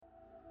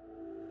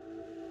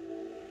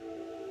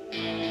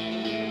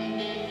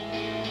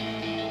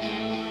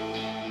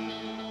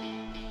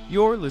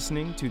You're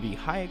listening to the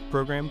Hayek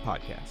Program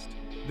Podcast.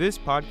 This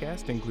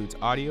podcast includes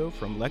audio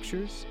from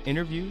lectures,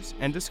 interviews,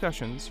 and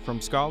discussions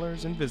from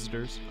scholars and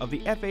visitors of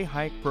the F.A.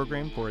 Hayek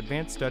Program for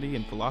Advanced Study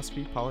in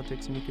Philosophy,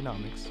 Politics, and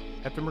Economics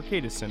at the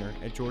Mercatus Center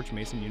at George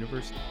Mason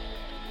University.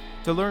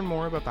 To learn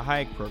more about the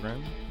Hayek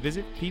Program,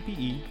 visit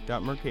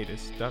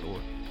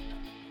ppe.mercatus.org.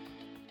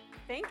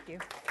 Thank you.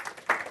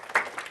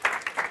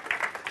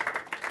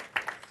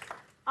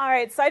 All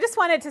right, so I just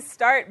wanted to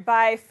start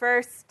by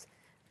first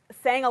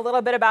saying a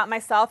little bit about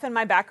myself and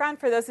my background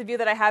for those of you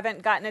that I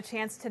haven't gotten a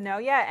chance to know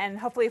yet, and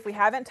hopefully if we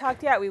haven't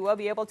talked yet, we will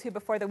be able to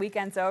before the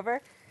weekend's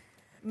over.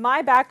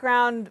 My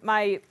background,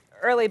 my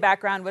early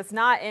background, was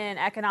not in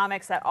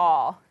economics at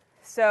all.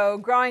 So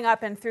growing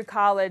up and through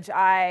college,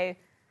 I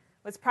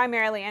was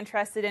primarily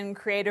interested in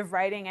creative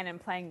writing and in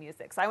playing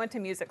music. So I went to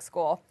music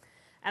school,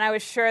 and I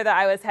was sure that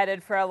I was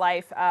headed for a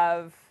life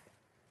of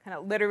kind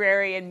of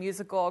literary and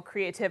musical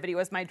creativity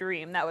was my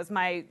dream. That was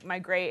my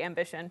great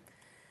ambition.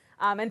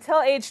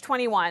 Until age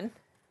 21,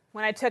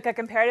 when I took a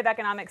comparative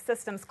economic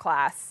systems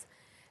class,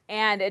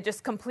 and it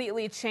just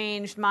completely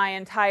changed my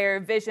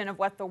entire vision of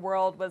what the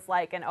world was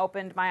like and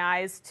opened my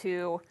eyes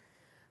to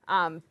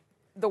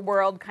the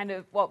world kind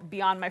of, well,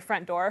 beyond my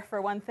front door,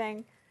 for one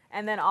thing,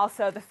 and then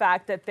also the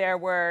fact that there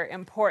were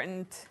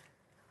important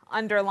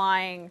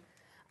underlying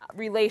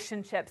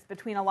relationships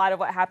between a lot of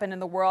what happened in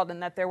the world,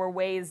 and that there were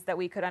ways that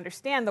we could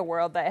understand the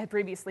world that had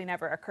previously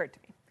never occurred to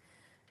me.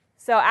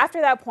 So after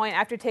that point,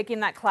 after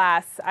taking that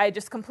class, I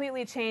just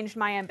completely changed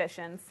my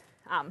ambitions.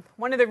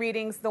 One of the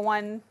readings, the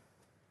one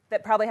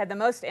that probably had the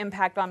most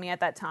impact on me at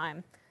that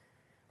time,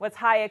 was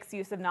Hayek's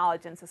Use of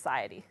Knowledge in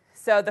Society.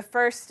 So the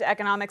first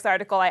economics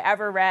article I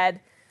ever read,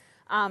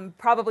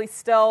 probably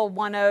still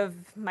one of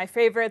my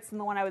favorites, and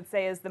the one I would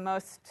say is the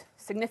most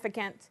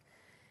significant.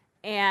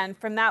 And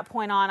from that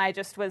point on, I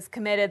just was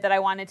committed that I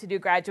wanted to do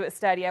graduate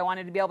study. I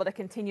wanted to be able to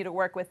continue to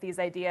work with these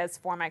ideas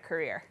for my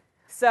career.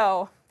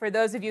 So for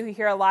those of you who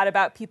hear a lot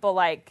about people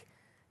like,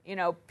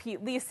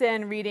 Pete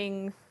Leeson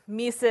reading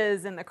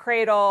Mises in the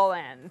Cradle,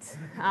 and,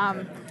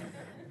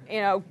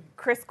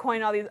 Chris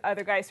Coyne, all these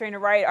other guys trying to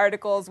write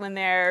articles when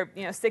they're,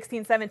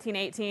 16, 17,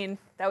 18,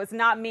 that was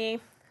not me.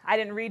 I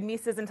didn't read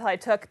Mises until I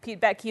took Pete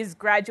Beckey's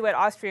graduate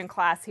Austrian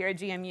class here at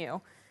GMU.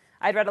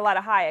 I'd read a lot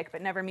of Hayek,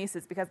 but never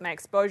Mises because my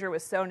exposure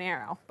was so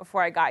narrow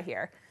before I got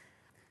here.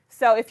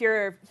 So if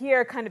you're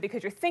here kind of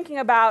because you're thinking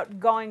about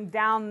going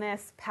down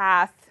this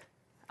path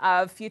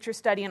of future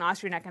study in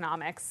Austrian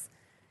economics,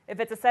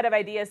 if it's a set of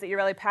ideas that you're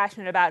really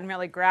passionate about and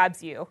really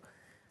grabs you,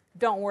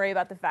 don't worry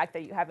about the fact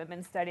that you haven't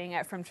been studying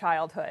it from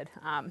childhood.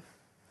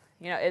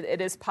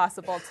 It is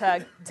possible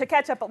to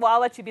catch up, well,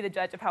 I'll let you be the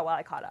judge of how well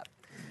I caught up.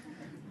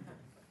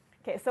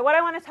 Okay, so what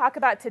I want to talk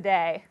about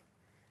today,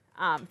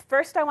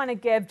 first I want to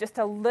give just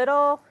a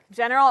little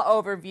general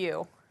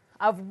overview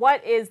of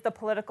what is the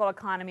political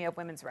economy of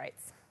women's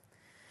rights.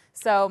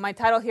 So my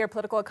title here,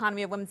 Political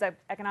Economy of Women's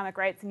Economic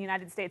Rights in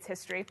United States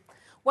History.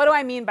 What do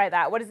I mean by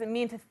that? What does it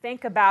mean to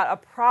think about a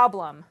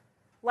problem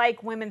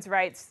like women's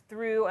rights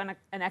through an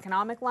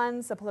economic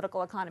lens, a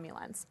political economy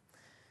lens?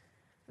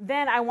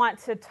 Then I want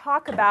to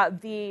talk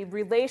about the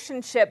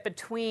relationship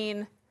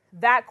between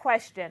that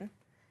question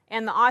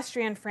and the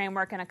Austrian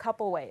framework in a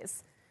couple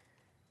ways.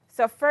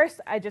 So first,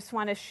 I just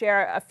want to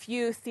share a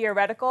few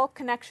theoretical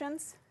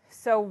connections.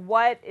 So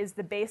what is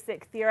the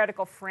basic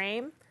theoretical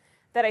frame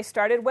that I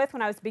started with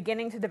when I was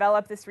beginning to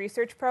develop this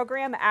research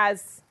program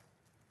as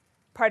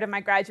part of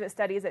my graduate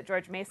studies at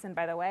George Mason,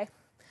 by the way.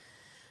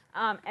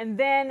 And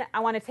then I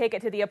want to take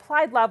it to the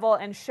applied level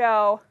and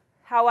show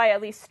how I at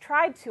least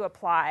tried to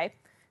apply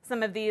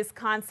some of these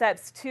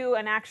concepts to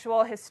an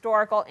actual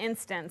historical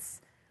instance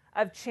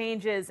of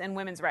changes in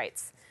women's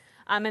rights.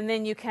 And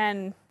then you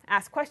can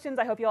ask questions.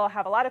 I hope you all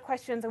have a lot of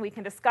questions, and we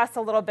can discuss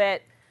a little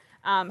bit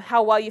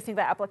how well you think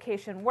that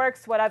application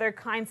works, what other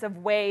kinds of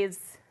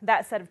ways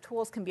that set of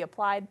tools can be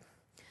applied.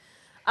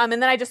 And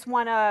then I just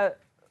want to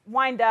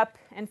wind up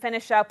and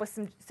finish up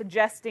with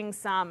suggesting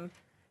some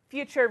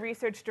future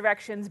research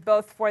directions,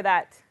 both for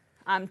that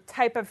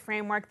type of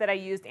framework that I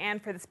used and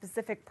for the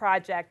specific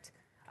project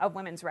of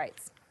women's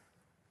rights.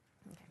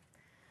 Okay.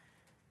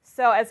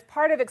 So as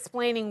part of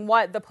explaining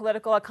what the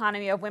political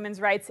economy of women's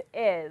rights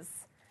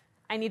is,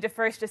 I need to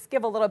first just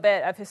give a little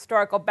bit of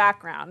historical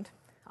background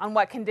on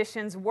what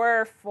conditions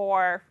were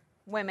for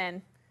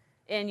women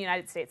in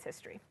United States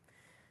history.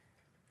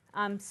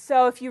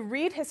 So if you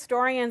read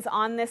historians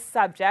on this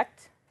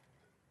subject,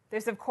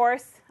 there's, of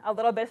course, a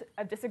little bit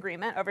of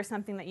disagreement over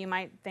something that you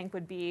might think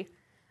would be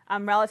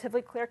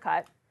relatively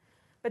clear-cut.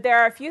 But there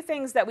are a few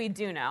things that we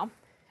do know.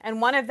 And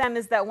one of them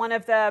is that one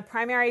of the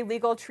primary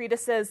legal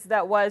treatises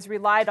that was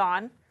relied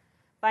on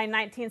by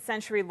 19th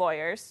century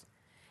lawyers,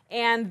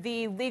 and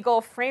the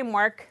legal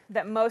framework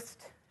that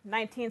most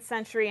 19th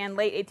century and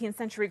late 18th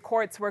century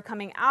courts were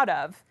coming out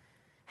of,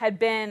 had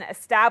been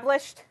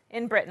established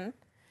in Britain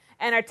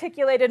and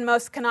articulated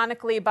most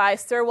canonically by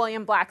Sir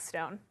William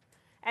Blackstone.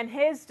 And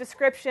his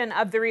description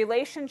of the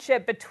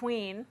relationship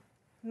between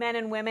men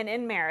and women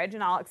in marriage,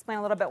 and I'll explain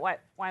a little bit why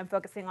I'm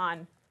focusing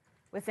on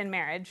within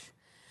marriage,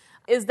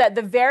 is that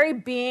the very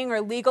being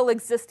or legal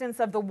existence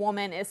of the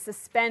woman is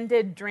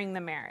suspended during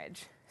the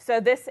marriage. So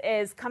this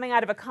is coming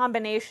out of a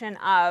combination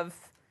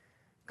of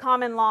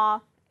common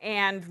law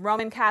and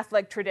Roman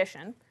Catholic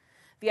tradition.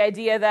 The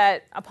idea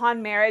that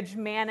upon marriage,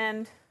 man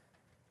and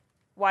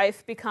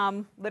wife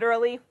become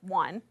literally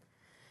one,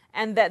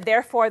 and that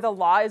therefore the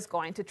law is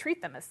going to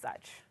treat them as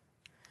such.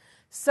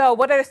 So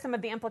what are some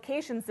of the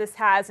implications this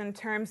has in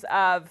terms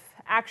of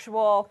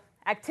actual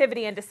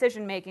activity and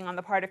decision-making on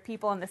the part of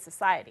people in this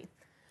society?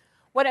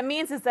 What it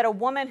means is that a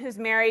woman who's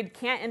married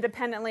can't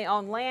independently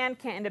own land,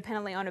 can't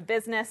independently own a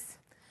business.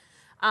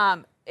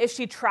 If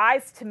she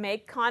tries to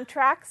make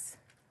contracts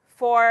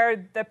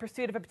for the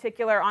pursuit of a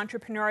particular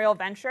entrepreneurial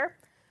venture,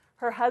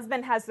 her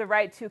husband has the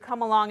right to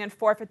come along and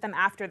forfeit them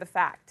after the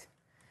fact.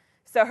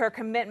 So her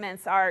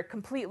commitments are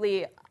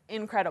completely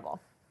incredible.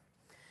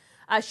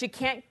 She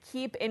can't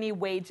keep any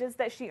wages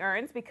that she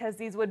earns because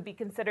these would be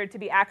considered to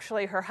be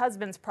actually her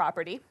husband's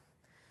property.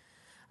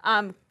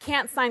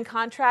 Can't sign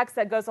contracts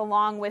that goes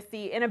along with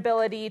the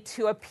inability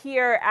to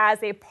appear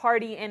as a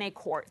party in a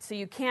court. So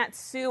you can't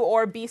sue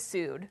or be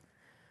sued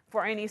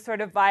for any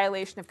sort of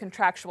violation of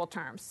contractual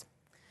terms.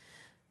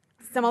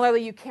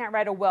 Similarly, you can't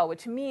write a will,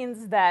 which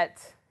means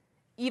that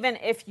even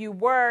if you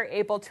were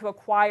able to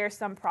acquire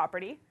some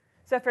property,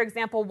 so for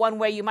example, one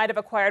way you might have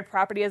acquired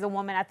property as a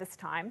woman at this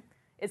time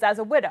is as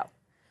a widow,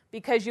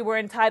 because you were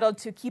entitled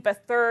to keep a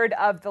third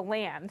of the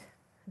land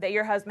that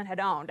your husband had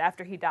owned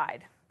after he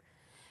died.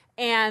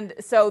 And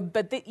so,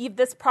 but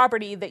this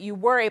property that you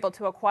were able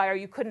to acquire,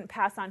 you couldn't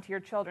pass on to your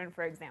children,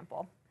 for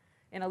example,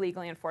 in a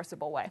legally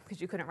enforceable way, because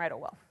you couldn't write a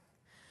will.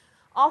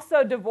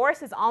 Also,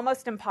 divorce is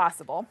almost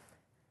impossible.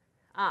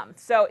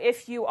 So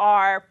if you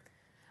are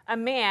a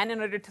man,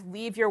 in order to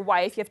leave your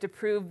wife, you have to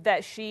prove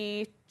that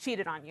she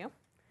cheated on you.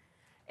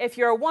 If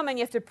you're a woman,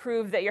 you have to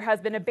prove that your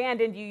husband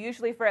abandoned you,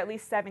 usually for at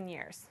least 7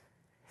 years.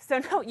 So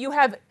no, you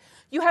have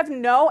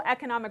no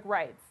economic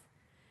rights.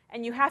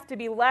 And you have to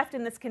be left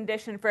in this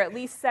condition for at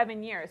least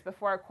 7 years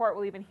before a court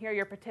will even hear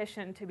your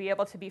petition to be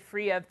able to be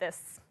free of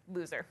this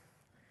loser.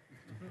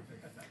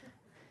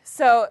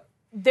 So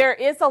there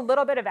is a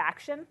little bit of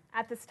action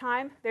at this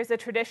time. There's a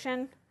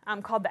tradition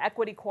called the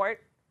equity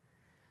court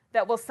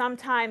that will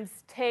sometimes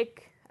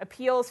take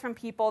appeals from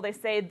people. They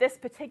say, this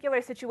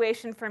particular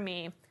situation for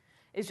me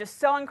is just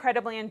so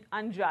incredibly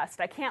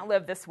unjust. I can't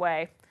live this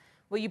way.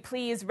 Will you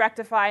please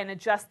rectify and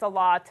adjust the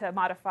law to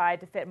modify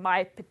to fit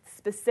my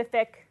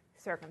specific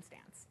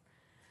circumstance?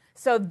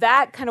 So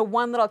that kind of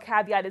one little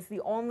caveat is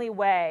the only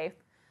way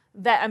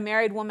that a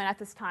married woman at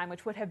this time,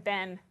 which would have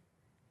been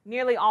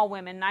nearly all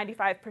women,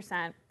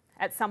 95%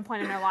 at some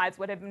point in their lives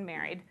would have been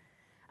married.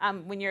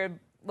 When you're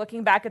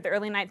looking back at the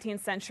early 19th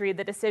century,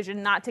 the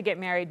decision not to get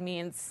married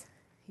means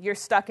you're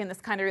stuck in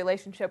this kind of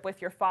relationship with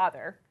your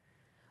father,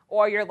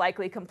 or you're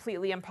likely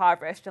completely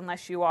impoverished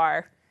unless you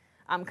are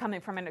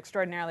coming from an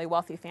extraordinarily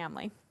wealthy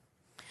family.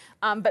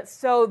 But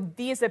so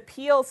these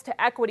appeals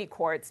to equity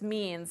courts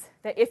means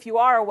that if you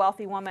are a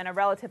wealthy woman, a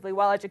relatively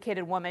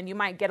well-educated woman, you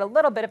might get a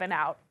little bit of an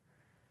out.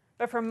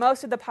 But for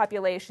most of the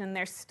population,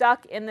 they're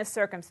stuck in this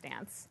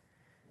circumstance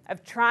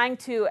of trying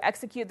to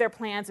execute their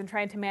plans and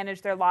trying to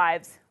manage their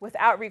lives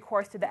without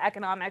recourse to the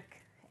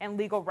economic and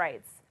legal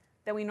rights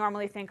that we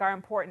normally think are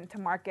important to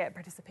market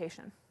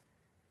participation.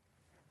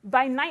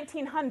 By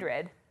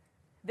 1900,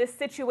 this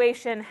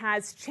situation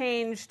has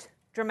changed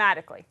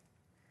dramatically.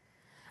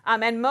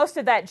 And most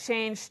of that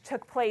change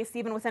took place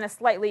even within a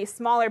slightly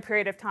smaller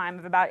period of time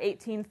of about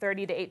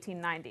 1830 to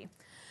 1890.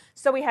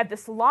 So we had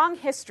this long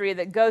history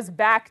that goes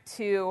back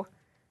to,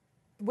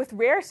 with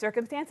rare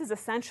circumstances,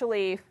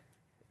 essentially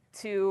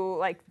to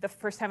like the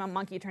first time a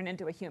monkey turned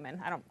into a human.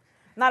 I'm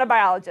not a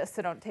biologist,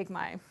 so don't take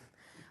my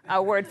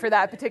word for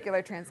that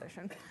particular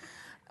transition.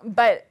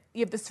 But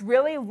you have this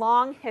really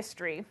long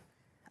history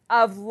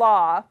of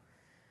law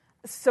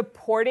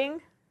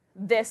supporting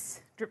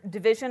this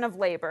division of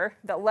labor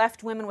that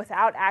left women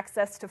without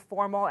access to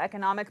formal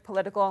economic,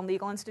 political, and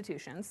legal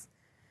institutions,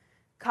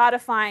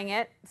 codifying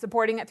it,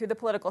 supporting it through the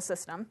political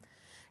system.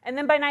 And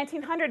then by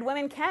 1900,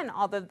 women can, not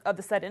all of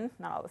a sudden,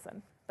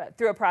 but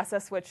through a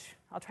process which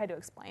I'll try to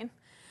explain,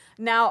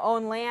 now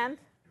own land.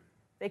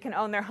 They can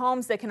own their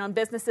homes, they can own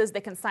businesses, they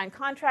can sign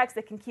contracts,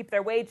 they can keep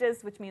their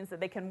wages, which means that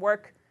they can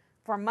work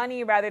for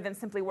money rather than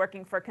simply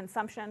working for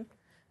consumption.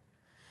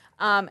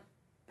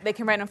 They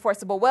can write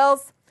enforceable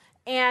wills.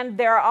 And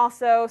there are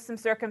also some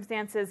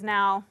circumstances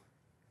now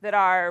that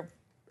are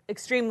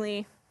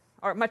extremely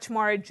or much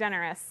more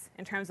generous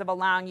in terms of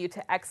allowing you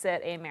to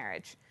exit a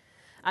marriage.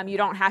 You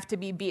don't have to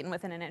be beaten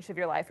within an inch of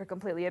your life or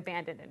completely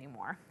abandoned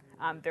anymore.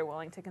 They're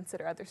willing to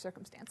consider other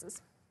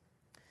circumstances.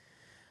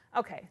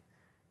 Okay,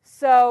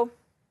 so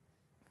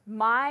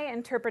my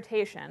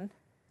interpretation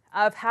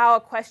of how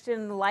a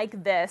question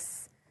like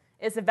this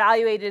is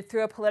evaluated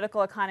through a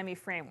political economy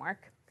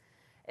framework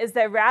is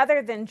that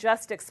rather than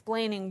just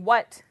explaining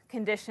what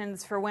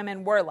conditions for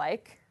women were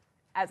like,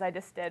 as I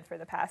just did for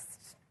the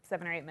past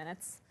 7 or 8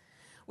 minutes,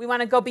 we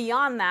want to go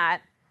beyond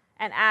that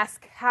and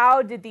ask,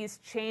 how did these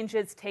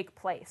changes take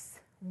place?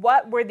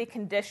 What were the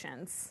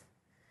conditions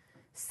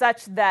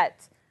such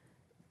that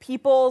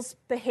people's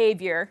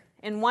behavior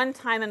in one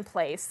time and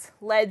place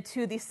led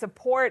to the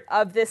support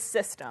of this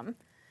system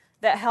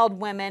that held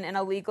women in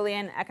a legally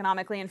and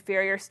economically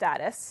inferior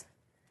status.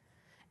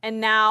 And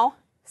now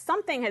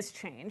something has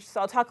changed. So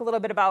I'll talk a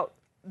little bit about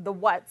the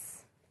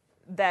whats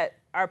that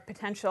are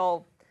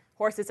potential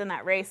horses in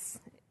that race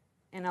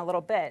in a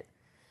little bit.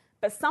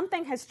 But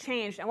something has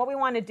changed, and what we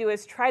want to do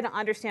is try to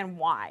understand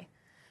why.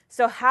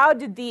 So how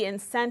did the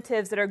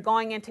incentives that are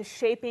going into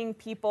shaping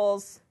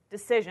people's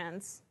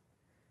decisions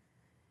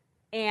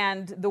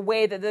and the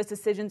way that those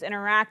decisions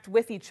interact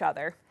with each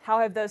other, how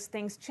have those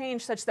things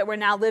changed such that we're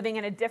now living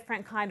in a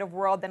different kind of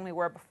world than we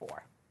were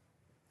before?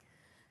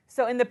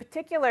 So in the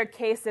particular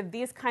case of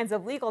these kinds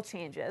of legal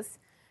changes,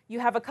 you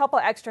have a couple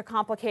extra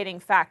complicating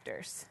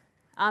factors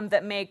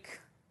that make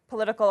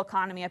political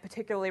economy a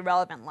particularly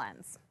relevant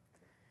lens.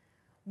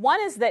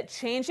 One is that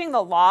changing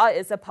the law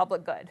is a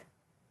public good.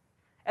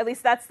 At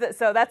least that's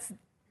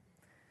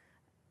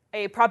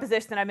a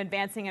proposition that I'm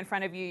advancing in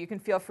front of you. You can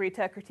feel free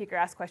to critique or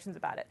ask questions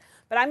about it.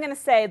 But I'm going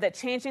to say that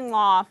changing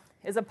law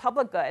is a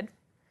public good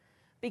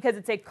because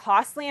it's a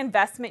costly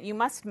investment you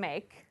must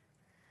make.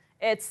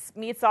 It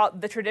meets all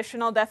the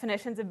traditional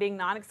definitions of being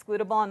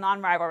non-excludable and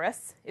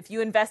non-rivalrous. If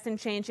you invest in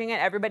changing it,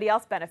 everybody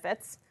else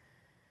benefits.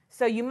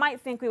 So you might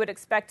think we would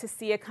expect to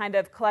see a kind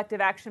of collective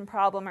action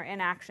problem or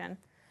inaction.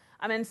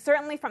 And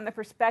certainly from the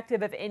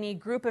perspective of any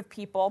group of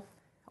people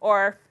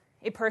or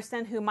a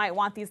person who might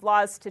want these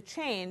laws to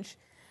change,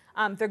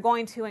 they're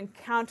going to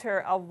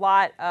encounter a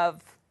lot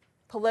of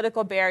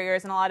political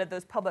barriers and a lot of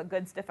those public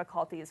goods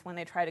difficulties when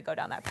they try to go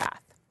down that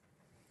path.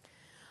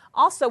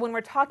 Also, when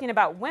we're talking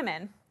about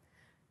women,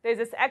 there's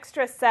this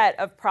extra set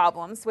of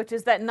problems, which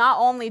is that not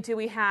only do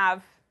we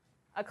have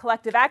a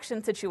collective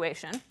action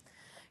situation,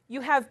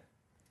 you have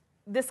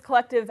this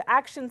collective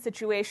action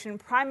situation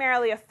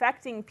primarily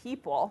affecting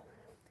people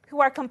who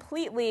are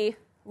completely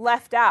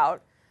left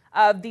out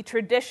of the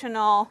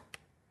traditional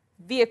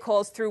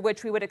vehicles through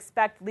which we would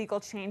expect legal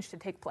change to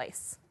take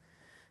place.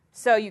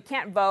 So you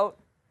can't vote,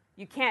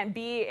 you can't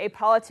be a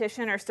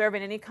politician or serve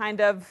in any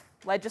kind of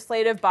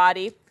legislative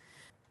body.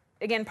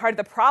 Again, part of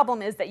the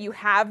problem is that you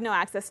have no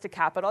access to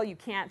capital, you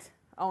can't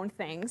own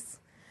things,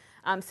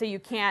 so you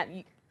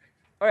can't,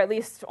 or at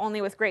least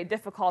only with great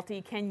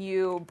difficulty, can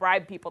you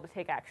bribe people to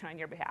take action on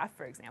your behalf,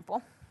 for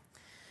example.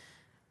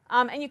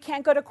 And you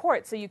can't go to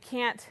court, so you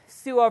can't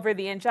sue over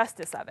the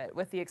injustice of it,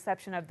 with the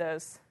exception of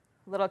those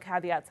little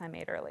caveats I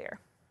made earlier.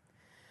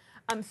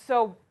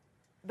 So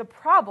the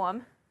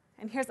problem,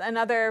 and here's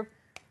another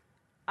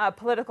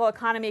political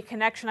economy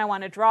connection I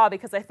want to draw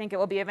because I think it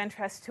will be of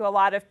interest to a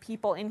lot of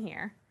people in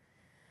here,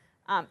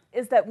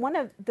 is that one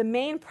of the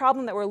main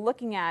problem that we're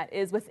looking at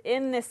is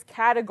within this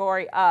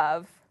category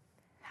of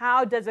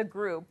how does a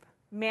group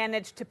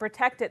manage to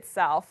protect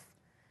itself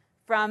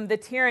from the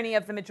tyranny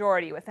of the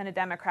majority within a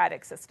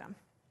democratic system.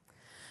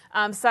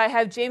 So I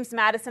have James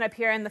Madison up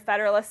here in the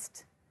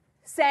Federalist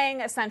saying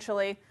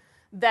essentially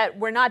that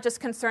we're not just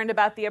concerned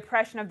about the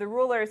oppression of the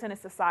rulers in a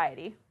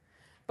society,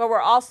 but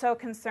we're also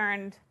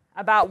concerned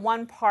about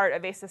one part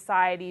of a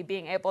society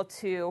being able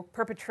to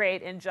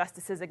perpetrate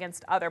injustices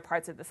against other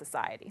parts of the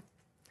society.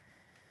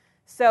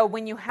 So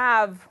when you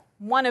have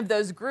one of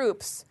those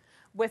groups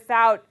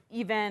without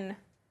even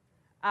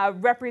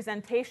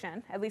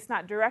representation, at least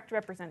not direct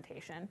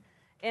representation,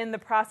 in the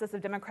process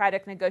of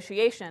democratic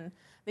negotiation,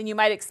 then you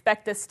might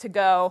expect this to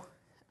go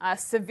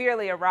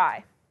severely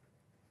awry.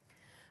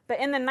 But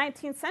in the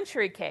 19th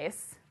century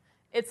case,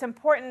 it's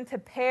important to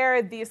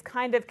pair these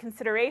kind of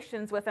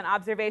considerations with an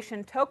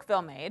observation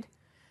Tocqueville made,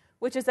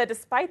 which is that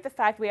despite the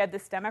fact we have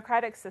this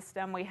democratic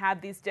system, we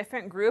have these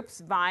different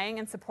groups vying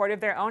in support of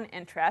their own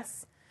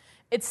interests,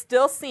 it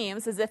still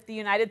seems as if the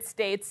United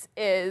States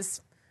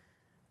is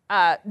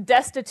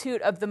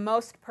destitute of the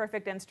most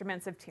perfect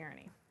instruments of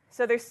tyranny.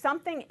 So there's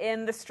something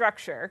in the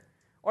structure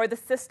or the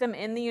system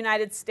in the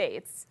United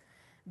States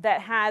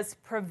that has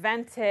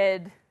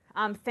prevented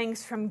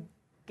things from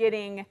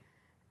getting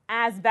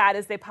as bad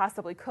as they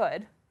possibly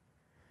could.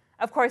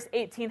 Of course,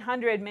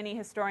 1800, many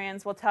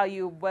historians will tell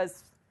you,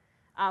 was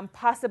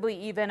possibly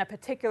even a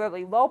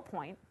particularly low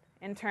point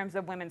in terms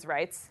of women's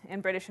rights in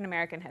British and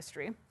American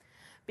history,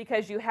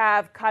 because you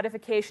have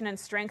codification and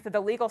strength of the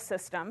legal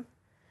system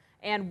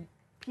and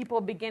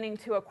people beginning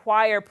to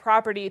acquire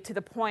property to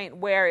the point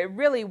where it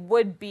really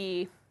would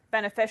be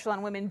beneficial,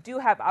 and women do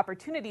have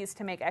opportunities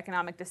to make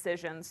economic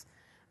decisions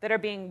that are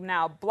being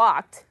now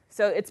blocked.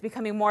 So it's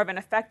becoming more of an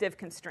effective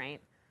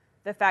constraint,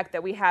 the fact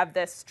that we have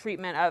this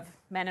treatment of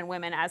men and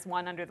women as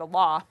one under the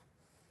law.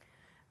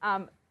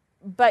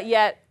 But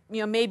yet,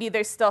 maybe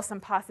there's still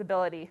some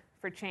possibility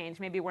for change.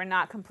 Maybe we're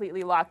not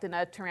completely locked in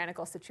a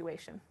tyrannical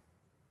situation.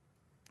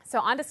 So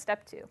on to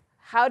step 2.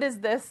 How does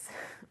this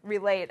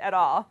relate at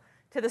all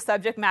to the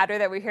subject matter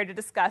that we're here to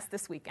discuss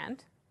this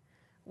weekend,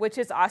 which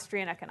is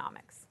Austrian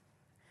economics?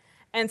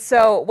 And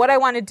so what I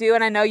want to do,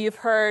 and I know you've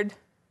heard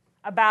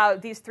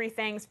about these 3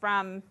 things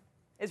from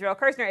Israel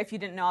Kirzner, if you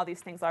didn't know all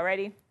these things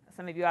already.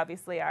 Some of you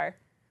obviously are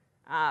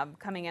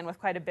coming in with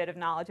quite a bit of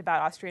knowledge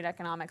about Austrian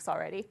economics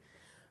already.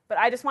 But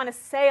I just want to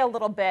say a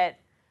little bit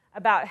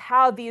about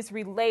how these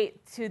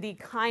relate to the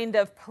kind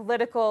of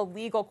political,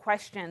 legal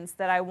questions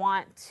that I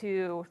want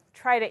to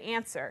try to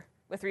answer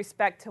with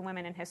respect to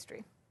women in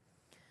history.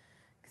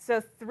 So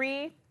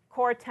 3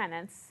 core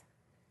tenets,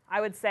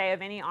 I would say,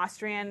 of any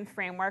Austrian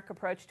framework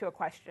approach to a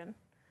question.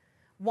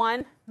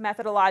 1,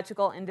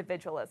 methodological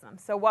individualism.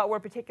 So what we're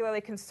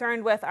particularly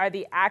concerned with are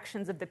the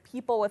actions of the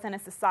people within a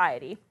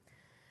society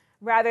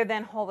rather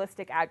than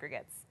holistic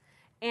aggregates.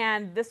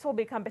 And this will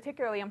become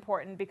particularly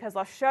important because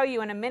I'll show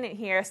you in a minute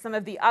here some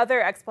of the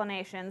other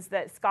explanations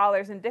that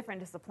scholars in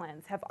different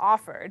disciplines have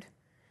offered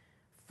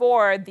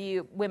for the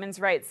women's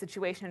rights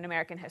situation in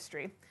American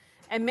history.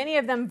 And many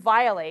of them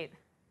violate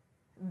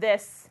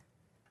this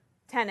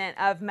tenet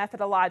of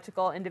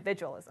methodological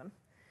individualism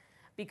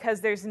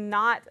because there's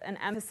not an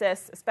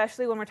emphasis,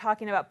 especially when we're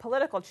talking about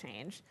political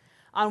change,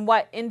 on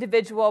what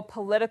individual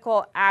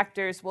political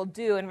actors will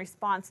do in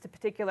response to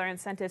particular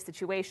incentive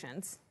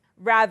situations.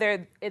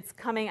 Rather, it's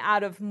coming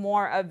out of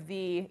more of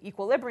the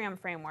equilibrium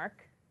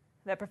framework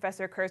that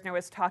Professor Kersner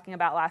was talking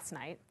about last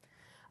night,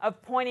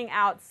 of pointing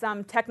out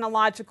some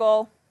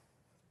technological,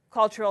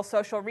 cultural,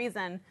 social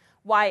reason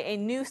why a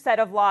new set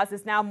of laws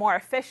is now more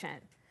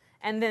efficient,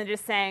 and then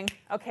just saying,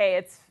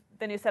 okay,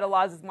 the new set of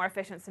laws is more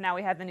efficient, so now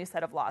we have the new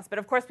set of laws. But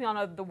of course, we all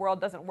know that the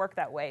world doesn't work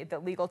that way,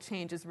 that legal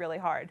change is really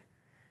hard,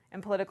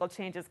 and political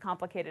change is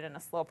complicated and a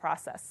slow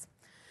process.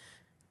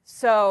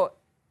 So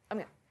I'm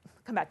going to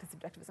come back to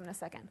subjectivism in a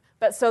second.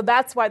 But so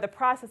that's why the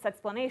process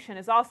explanation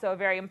is also a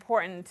very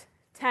important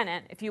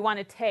tenet if you want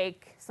to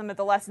take some of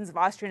the lessons of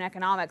Austrian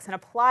economics and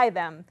apply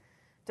them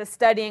to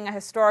studying a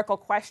historical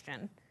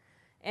question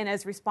in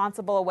as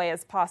responsible a way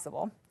as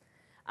possible.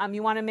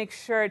 You want to make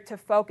sure to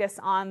focus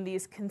on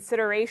these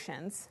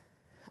considerations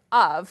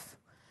of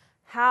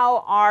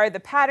how are the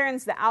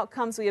patterns, the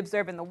outcomes we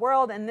observe in the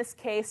world, in this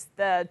case,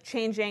 the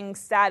changing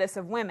status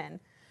of women,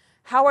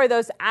 how are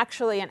those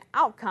actually an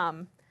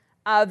outcome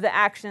of the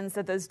actions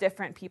that those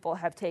different people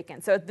have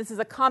taken? So this is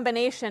a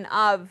combination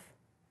of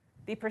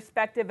the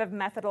perspective of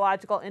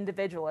methodological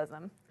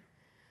individualism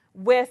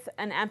with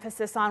an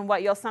emphasis on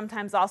what you'll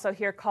sometimes also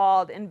hear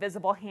called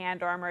invisible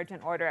hand or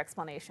emergent order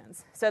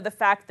explanations. So the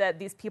fact that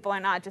these people are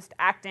not just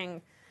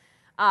acting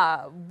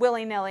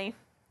willy-nilly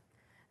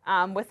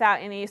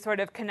without any sort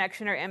of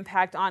connection or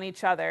impact on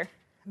each other,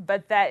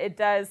 but that it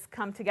does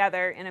come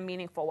together in a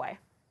meaningful way.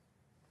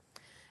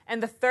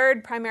 And the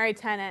third primary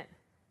tenet,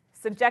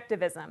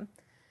 subjectivism,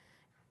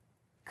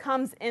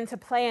 comes into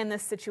play in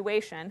this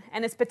situation,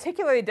 and it's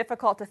particularly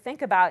difficult to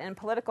think about in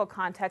political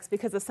context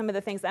because of some of the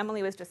things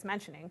Emily was just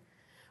mentioning,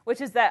 which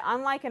is that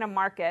unlike in a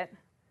market,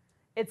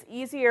 it's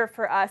easier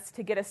for us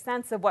to get a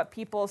sense of what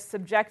people's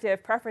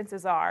subjective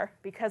preferences are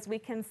because we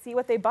can see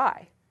what they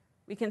buy.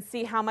 We can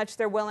see how much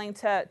they're willing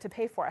to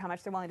pay for it, how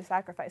much they're willing to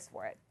sacrifice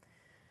for it.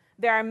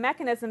 There are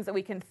mechanisms that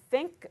we can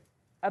think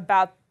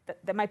about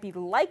that might be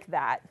like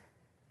that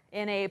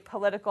in a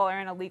political or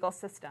in a legal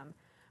system,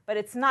 but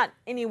it's not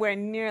anywhere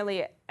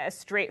nearly as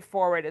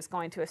straightforward as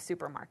going to a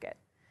supermarket.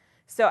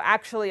 So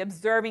actually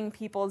observing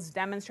people's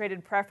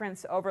demonstrated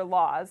preference over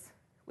laws,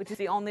 which is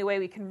the only way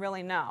we can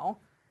really know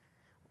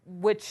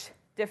which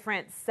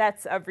different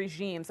sets of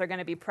regimes are going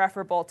to be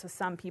preferable to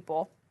some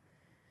people,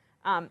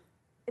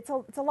 it's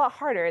a lot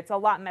harder. It's a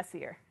lot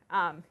messier.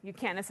 You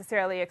can't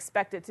necessarily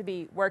expect it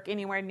to work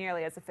anywhere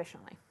nearly as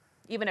efficiently,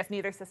 even if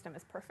neither system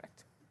is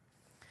perfect.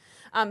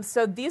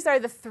 So these are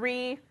the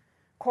 3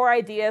 core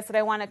ideas that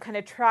I want to kind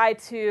of try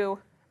to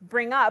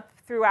bring up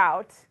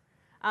throughout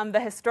the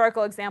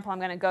historical example I'm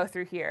going to go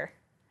through here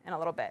in a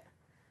little bit.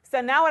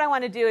 So now what I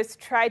want to do is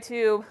try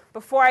to,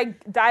 before I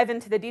dive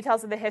into the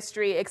details of the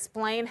history,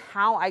 explain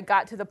how I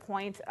got to the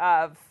point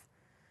of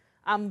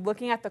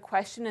looking at the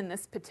question in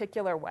this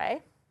particular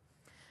way.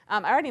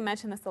 I already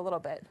mentioned this a little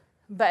bit,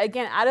 but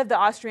again, out of the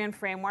Austrian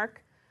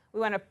framework, we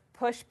want to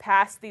push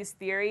past these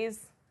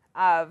theories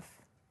of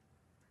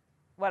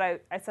what I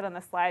said on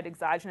the slide,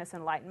 exogenous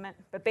enlightenment,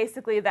 but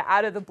basically the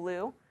out of the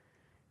blue,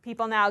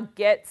 people now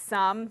get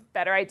some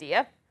better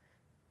idea.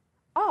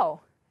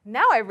 Oh,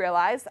 now I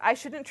realize I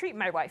shouldn't treat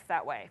my wife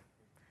that way.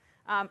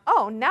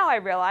 Oh, now I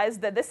realize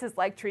that this is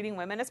like treating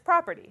women as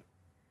property.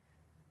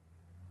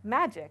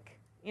 Magic,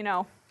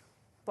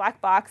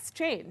 black box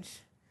change.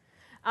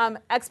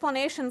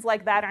 Explanations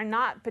like that are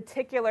not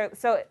particular.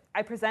 So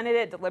I presented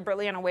it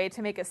deliberately in a way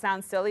to make it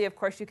sound silly. Of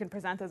course, you can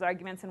present those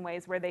arguments in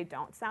ways where they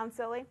don't sound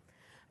silly.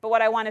 But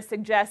what I want to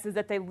suggest is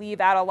that they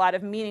leave out a lot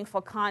of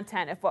meaningful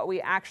content if what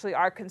we actually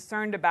are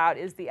concerned about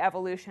is the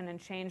evolution and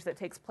change that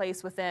takes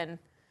place within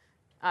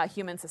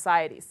human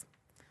societies.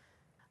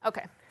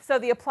 Okay, so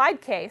the applied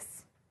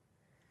case,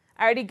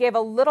 I already gave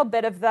a little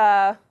bit of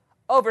the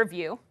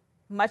overview.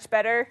 Much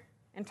better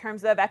in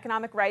terms of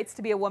economic rights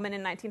to be a woman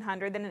in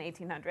 1900 than in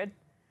 1800.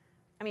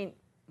 I mean,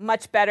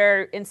 much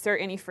better,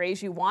 insert any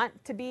phrase you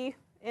want to be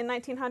in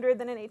 1900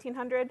 than in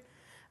 1800.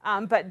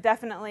 But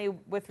definitely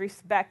with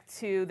respect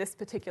to this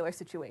particular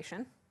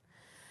situation.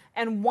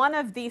 And one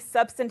of the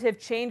substantive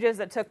changes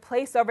that took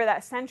place over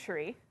that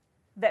century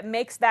that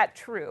makes that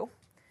true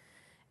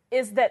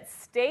is that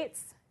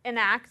states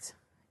enact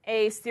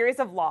a series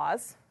of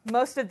laws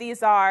Most of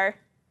these are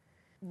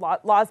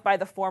laws by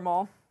the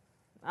formal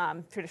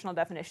traditional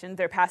definition.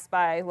 They're passed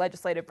by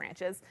legislative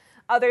branches.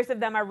 Others of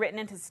them are written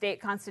into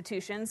state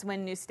constitutions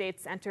when new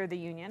states enter the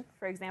Union,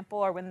 for example,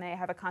 or when they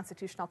have a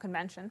constitutional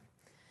convention.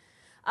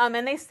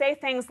 And they say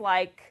things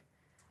like,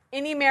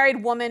 any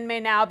married woman may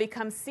now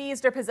become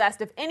seized or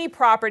possessed of any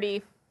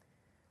property,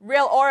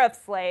 real or of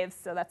slaves,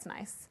 so that's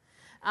nice,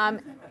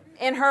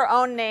 in her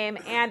own name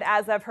and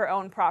as of her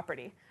own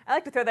property. I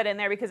like to throw that in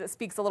there because it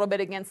speaks a little bit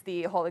against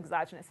the whole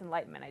exogenous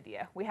Enlightenment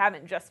idea. We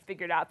haven't just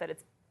figured out that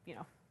it's,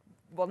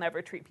 we'll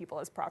never treat people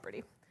as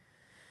property.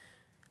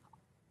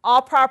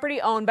 All property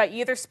owned by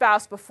either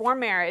spouse before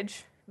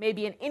marriage may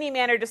be in any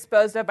manner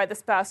disposed of by the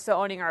spouse so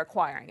owning or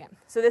acquiring it.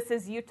 So this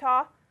is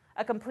Utah,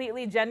 a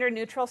completely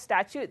gender-neutral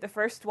statute, the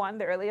first one,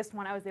 the earliest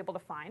one I was able to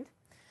find.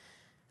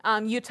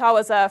 Utah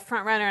was a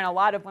front runner in a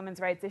lot of women's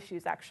rights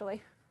issues,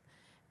 actually.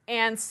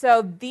 And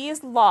so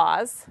these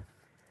laws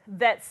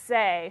that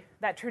say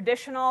that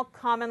traditional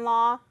common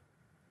law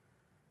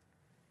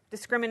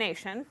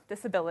discrimination,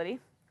 disability,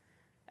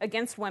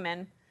 against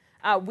women,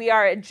 we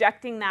are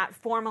ejecting that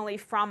formally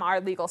from our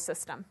legal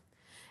system.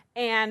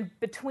 And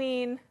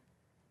between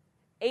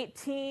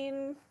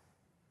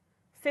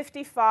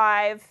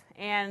 1855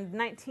 and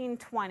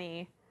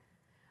 1920,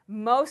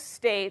 most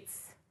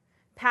states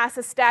pass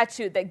a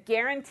statute that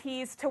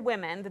guarantees to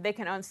women that they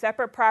can own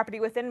separate property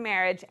within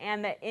marriage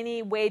and that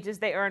any wages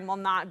they earn will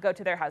not go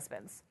to their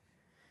husbands.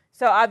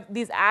 So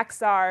these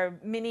acts are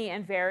many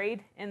and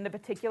varied in the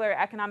particular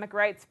economic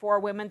rights for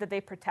women that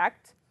they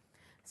protect.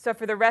 So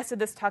for the rest of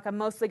this talk, I'm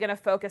mostly going to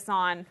focus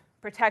on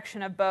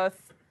protection of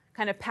both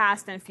kind of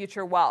past and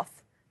future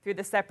wealth through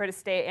the separate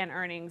estate and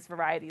earnings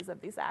varieties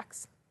of these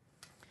acts.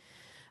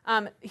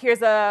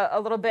 Here's a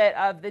little bit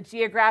of the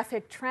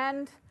geographic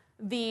trend.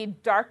 The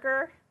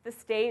darker the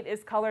state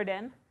is colored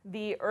in,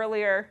 the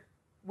earlier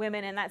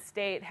women in that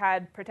state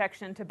had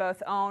protection to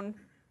both own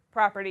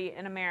property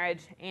in a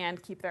marriage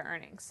and keep their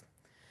earnings.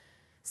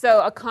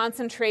 So a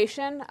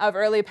concentration of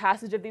early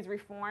passage of these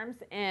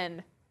reforms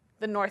in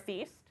the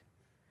Northeast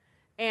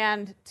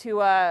and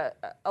to a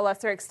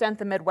lesser extent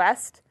the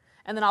Midwest.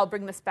 And then I'll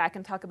bring this back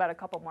and talk about a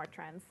couple more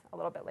trends a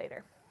little bit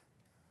later.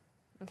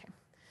 Okay.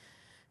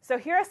 So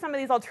here are some of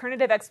these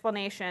alternative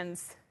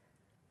explanations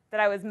that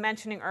I was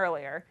mentioning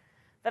earlier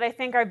that I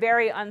think are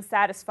very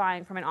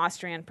unsatisfying from an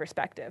Austrian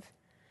perspective.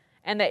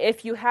 And that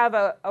if you have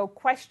a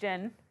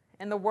question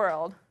in the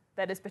world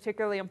that is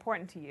particularly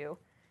important to you,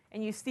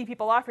 and you see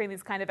people offering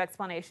these kind of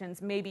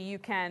explanations, maybe you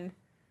can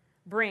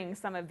bring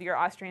some of your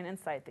Austrian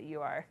insight that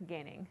you are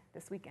gaining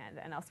this weekend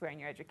and elsewhere in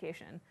your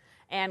education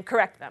and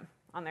correct them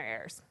on their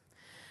errors.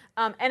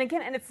 And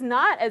again, and it's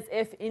not as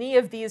if any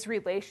of these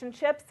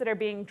relationships that are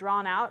being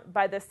drawn out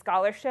by this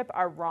scholarship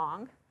are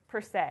wrong,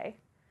 per se.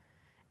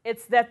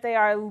 It's that they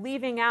are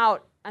leaving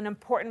out an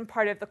important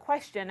part of the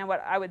question, and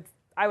what I would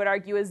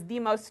argue is the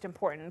most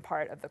important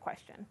part of the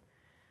question,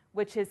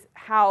 which is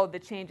how the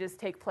changes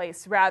take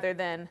place rather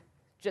than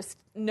just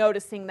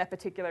noticing that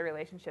particular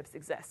relationships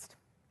exist.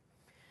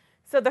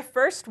 So the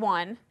first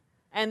one,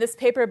 and this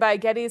paper by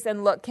Geddes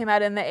and Look came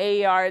out in the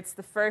AER. It's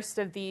the first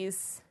of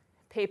these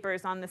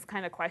papers on this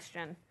kind of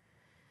question.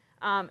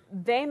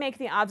 They make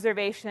the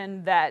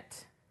observation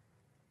that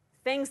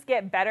things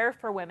get better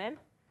for women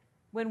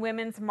when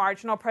women's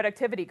marginal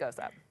productivity goes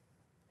up.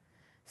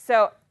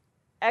 So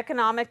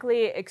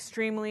economically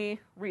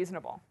extremely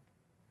reasonable.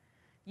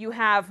 You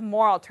have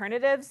more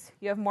alternatives.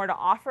 You have more to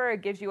offer.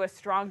 It gives you a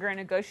stronger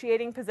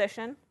negotiating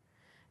position.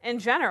 In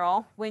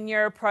general, when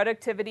your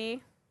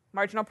productivity,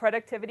 marginal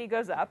productivity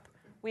goes up,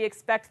 we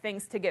expect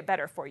things to get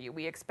better for you.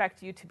 We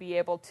expect you to be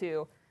able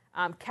to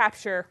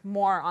capture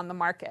more on the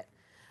market.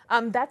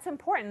 That's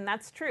important.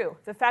 That's true.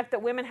 The fact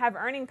that women have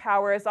earning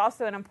power is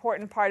also an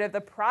important part of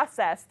the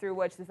process through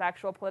which this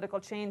actual political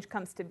change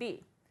comes to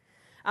be.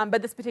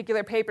 But this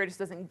particular paper just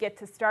doesn't get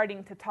to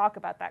starting to talk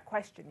about that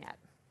question yet.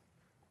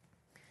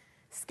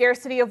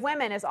 Scarcity of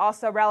women is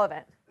also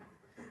relevant.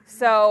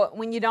 So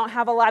when you don't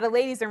have a lot of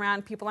ladies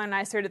around, people are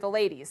nicer to the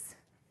ladies.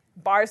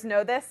 Bars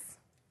know this.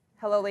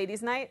 Hello,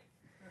 ladies' night.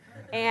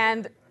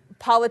 And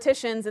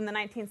politicians in the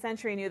 19th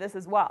century knew this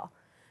as well.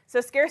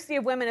 So scarcity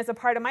of women is a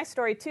part of my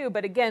story too,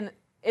 but again,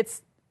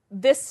 it's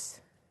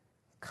this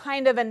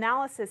kind of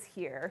analysis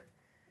here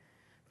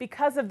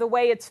because of the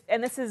way it's,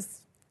 and this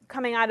is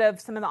coming out of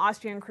some of the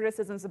Austrian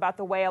criticisms about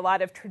the way a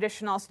lot of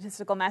traditional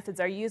statistical methods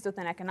are used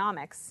within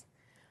economics.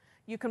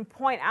 You can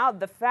point out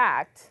the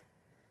fact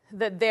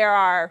that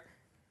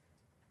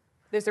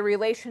there's a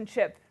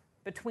relationship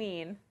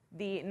between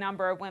the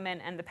number of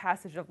women and the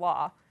passage of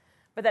law,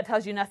 but that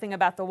tells you nothing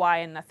about the why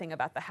and nothing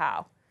about the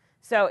how.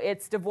 So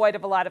it's devoid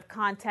of a lot of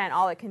content.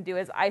 All it can do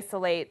is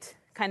isolate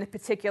kind of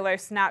particular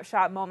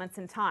snapshot moments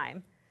in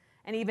time.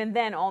 And even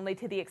then, only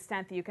to the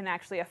extent that you can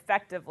actually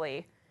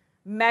effectively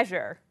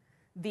measure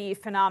the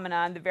phenomena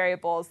and the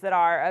variables that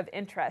are of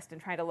interest in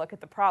trying to look at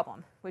the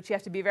problem, which you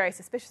have to be very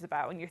suspicious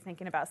about when you're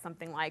thinking about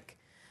something like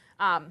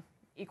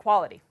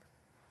equality.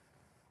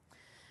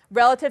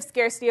 Relative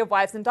scarcity of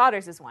wives and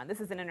daughters is one.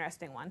 This is an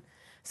interesting one.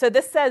 So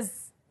this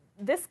says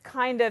this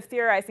kind of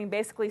theorizing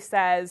basically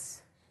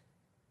says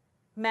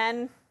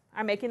men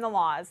are making the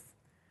laws,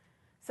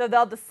 so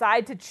they'll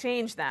decide to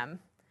change them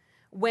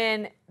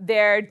when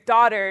their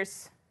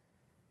daughter's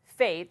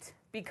fate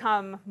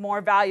become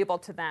more valuable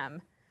to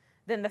them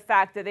than the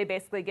fact that they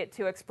basically get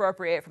to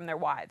expropriate from their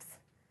wives.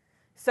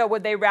 So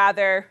would they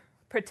rather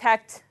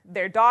protect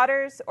their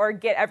daughters or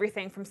get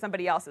everything from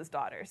somebody else's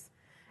daughters?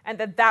 And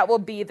that will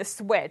be the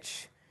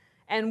switch.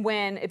 And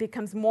when it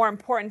becomes more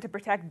important to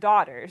protect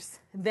daughters,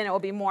 then it will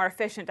be more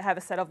efficient to have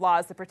a set of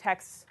laws that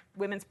protects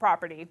women's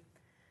property.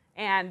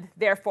 And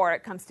therefore,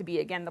 it comes to be,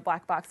 again, the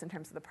black box in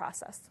terms of the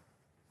process.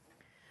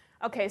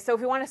 Okay, so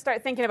if we want to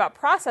start thinking about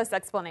process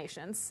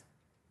explanations,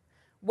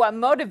 what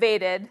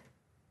motivated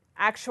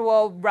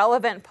actual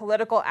relevant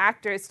political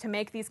actors to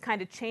make these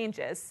kind of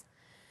changes,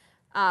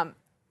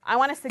 I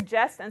want to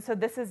suggest, and so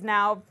this is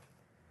now,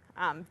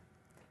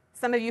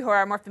 some of you who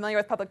are more familiar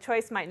with public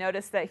choice might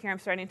notice that here I'm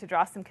starting to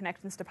draw some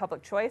connections to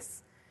public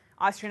choice.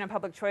 Austrian and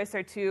public choice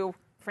are two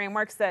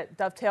frameworks that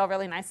dovetail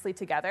really nicely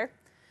together.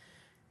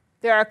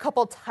 There are a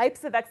couple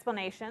types of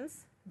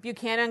explanations.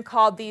 Buchanan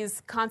called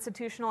these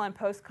constitutional and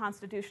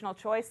post-constitutional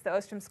choice. The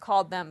Ostroms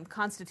called them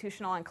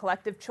constitutional and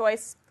collective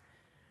choice.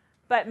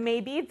 But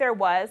maybe there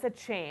was a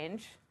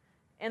change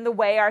in the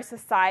way our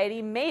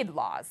society made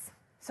laws.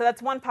 So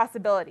that's one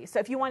possibility. So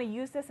if you want to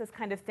use this as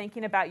kind of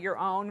thinking about your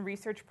own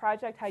research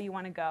project, how you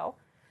want to go,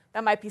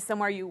 that might be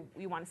somewhere you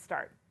want to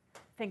start.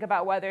 Think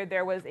about whether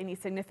there was any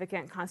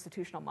significant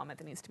constitutional moment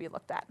that needs to be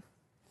looked at.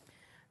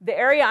 The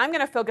area I'm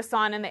going to focus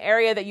on, and the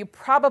area that you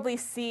probably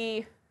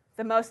see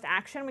the most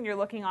action when you're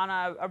looking on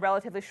a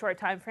relatively short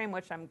time frame,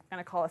 which I'm going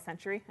to call a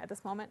century at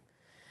this moment.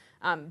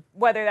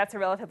 Whether that's a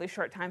relatively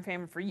short time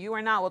frame for you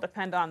or not will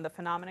depend on the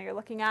phenomena you're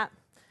looking at.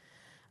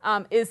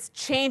 Is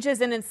changes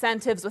in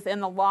incentives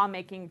within the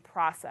lawmaking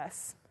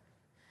process.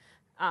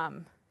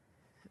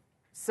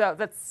 So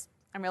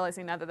I'm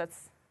realizing now that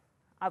that's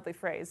oddly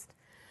phrased.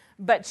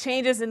 But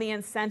changes in the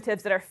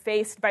incentives that are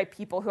faced by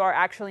people who are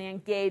actually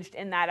engaged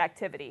in that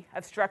activity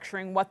of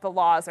structuring what the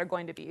laws are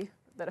going to be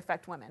that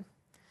affect women.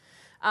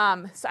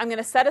 So I'm going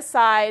to set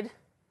aside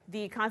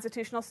the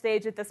constitutional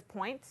stage at this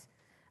point.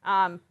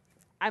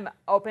 I'm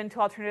open to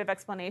alternative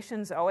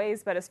explanations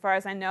always, but as far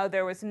as I know,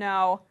 there was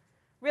no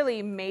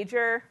really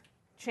major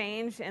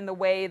change in the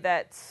way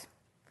that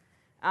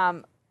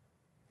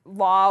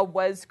law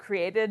was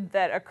created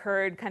that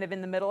occurred kind of in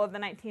the middle of the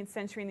 19th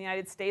century in the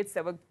United States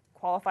that would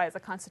qualify as a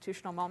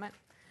constitutional moment.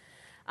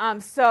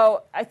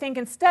 So I think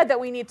instead that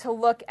we need to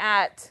look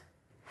at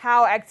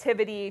how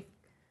activity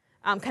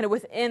kind of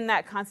within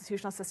that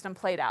constitutional system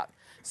played out.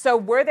 So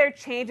were there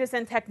changes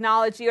in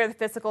technology or the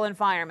physical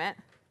environment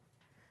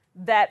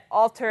that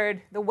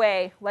altered the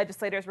way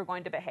legislators were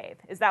going to behave?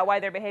 Is that why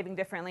they're behaving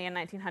differently in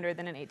 1900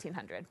 than in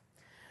 1800?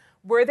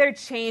 Were there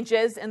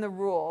changes in the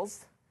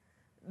rules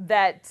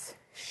that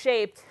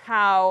shaped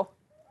how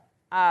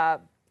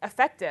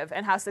effective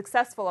and how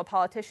successful a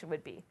politician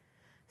would be?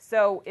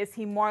 So is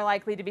he more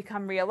likely to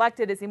become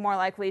reelected? Is he more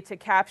likely to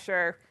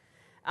capture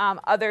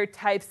other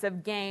types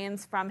of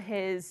gains from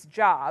his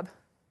job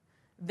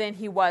than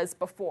he was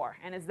before?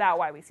 And is that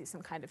why we see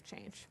some kind of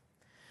change?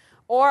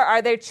 Or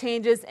are there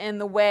changes in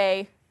the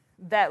way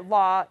that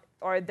law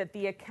or that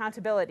the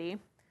accountability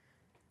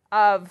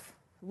of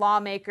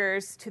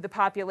lawmakers to the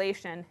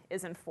population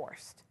is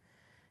enforced?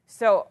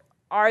 So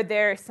are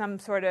there some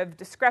sort of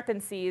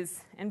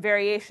discrepancies and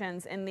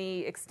variations in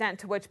the extent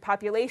to which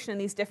population in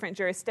these different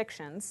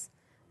jurisdictions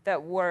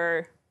that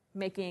were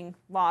making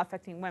law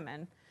affecting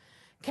women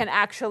can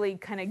actually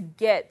kind of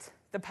get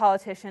the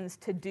politicians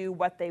to do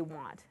what they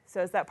want?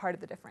 So is that part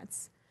of the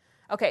difference?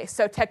 Okay,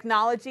 so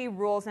technology,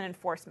 rules, and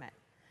enforcement.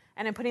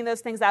 And I'm putting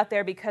those things out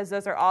there because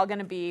those are all going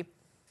to be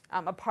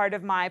a part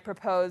of my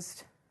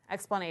proposed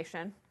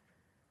explanation,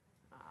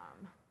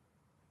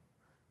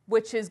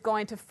 which is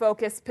going to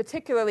focus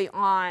particularly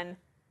on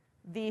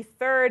the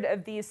third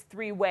of these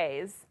three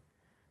ways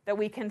that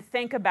we can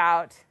think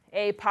about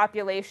a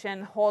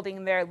population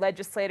holding their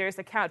legislators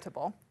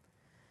accountable,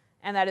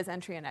 and that is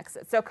entry and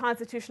exit. So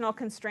constitutional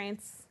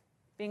constraints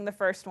being the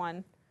first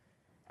one,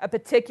 a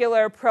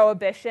particular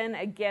prohibition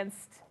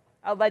against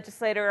a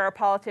legislator or a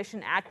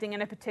politician acting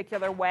in a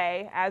particular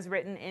way as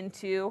written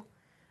into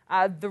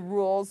the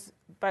rules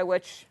by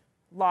which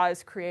law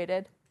is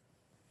created.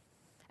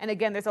 And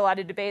again, there's a lot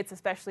of debates,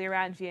 especially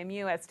around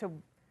GMU, as to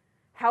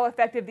how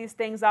effective these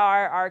things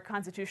are. Are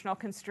constitutional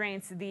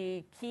constraints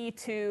the key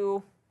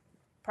to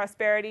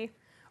prosperity,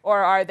 or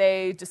are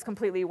they just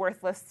completely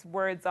worthless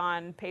words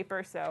on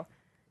paper? So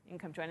you can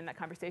come join in that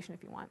conversation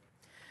if you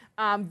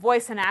want.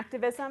 Voice and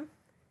activism.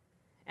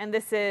 And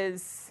this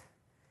is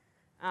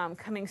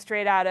coming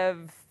straight out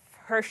of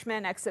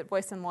Hirschman, Exit,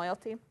 Voice, and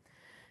Loyalty.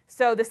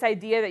 So this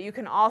idea that you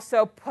can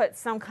also put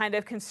some kind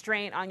of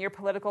constraint on your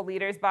political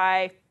leaders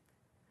by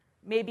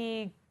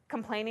maybe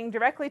complaining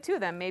directly to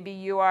them. Maybe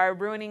you are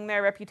ruining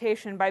their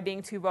reputation by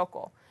being too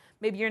vocal.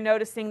 Maybe you're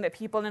noticing that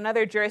people in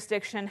another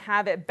jurisdiction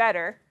have it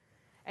better,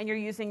 and you're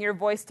using your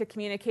voice to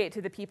communicate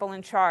to the people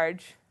in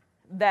charge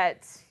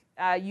that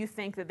you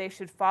think that they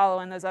should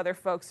follow in those other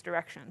folks'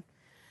 direction.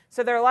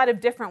 So there are a lot of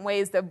different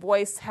ways that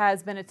voice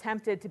has been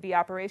attempted to be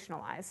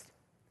operationalized.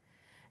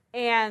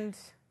 And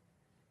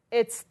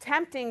it's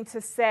tempting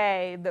to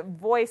say that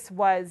voice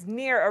was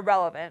near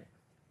irrelevant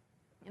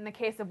in the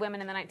case of women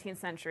in the 19th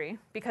century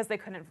because they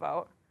couldn't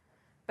vote.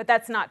 But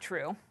that's not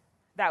true.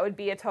 That would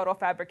be a total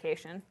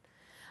fabrication.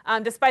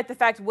 Despite the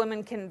fact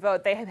women can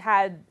vote, they have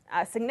had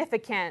a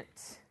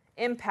significant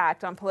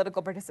impact on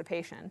political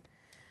participation.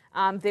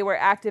 They were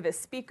active as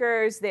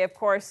speakers. They, of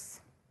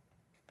course,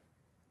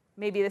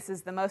 maybe this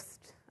is the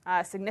most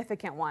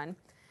significant one,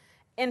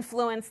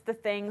 influenced the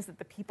things that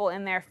the people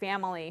in their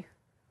family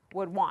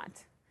would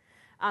want.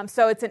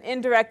 So it's an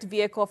indirect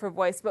vehicle for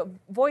voice, but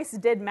voice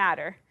did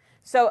matter.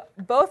 So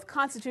both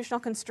constitutional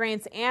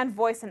constraints and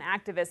voice and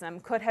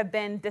activism could have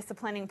been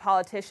disciplining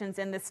politicians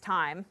in this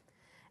time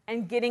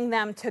and getting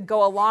them to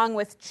go along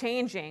with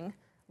changing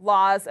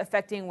laws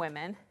affecting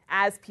women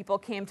as people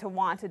came to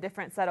want a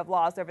different set of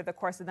laws over the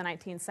course of the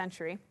 19th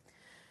century.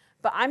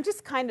 But I'm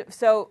just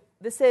so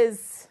this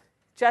is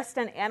just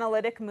an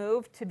analytic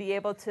move to be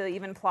able to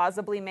even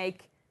plausibly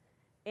make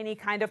any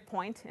kind of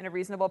point in a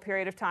reasonable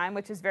period of time,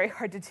 which is very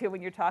hard to do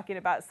when you're talking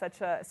about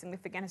such a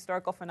significant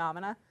historical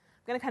phenomena.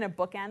 I'm going to kind of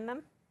bookend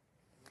them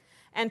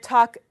and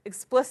talk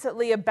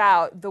explicitly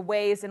about the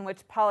ways in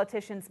which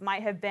politicians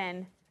might have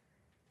been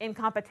in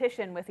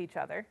competition with each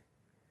other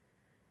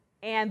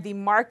and the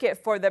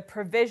market for the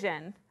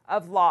provision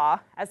of law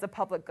as a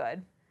public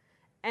good,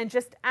 and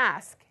just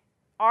ask,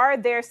 are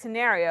there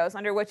scenarios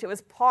under which it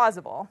was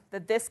plausible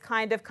that this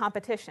kind of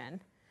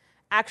competition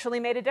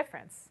actually made a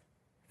difference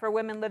for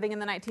women living in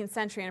the 19th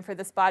century and for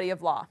this body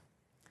of law?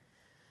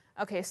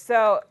 Okay,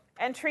 so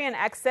entry and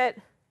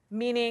exit,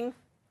 meaning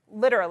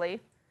literally,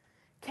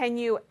 can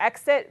you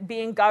exit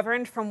being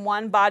governed from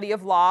one body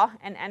of law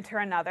and enter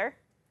another?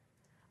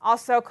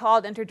 Also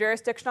called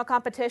interjurisdictional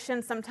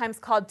competition, sometimes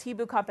called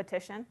Tibu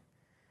competition.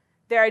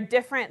 There are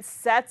different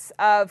sets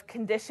of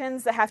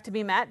conditions that have to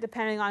be met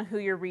depending on who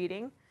you're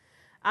reading.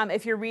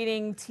 If you're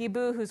reading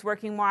Tibu, who's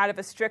working more out of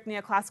a strict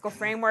neoclassical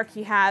framework,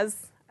 he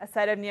has a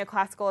set of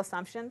neoclassical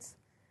assumptions.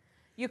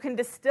 You can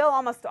distill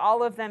almost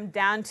all of them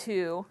down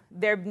to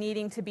there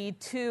needing to be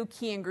two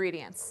key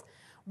ingredients.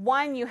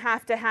 One, you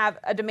have to have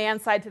a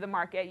demand side to the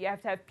market. You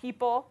have to have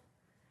people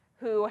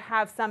who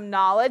have some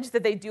knowledge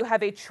that they do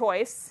have a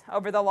choice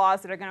over the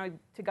laws that are going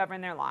to govern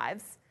their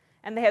lives,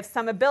 and they have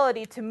some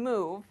ability to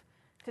move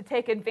to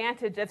take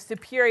advantage of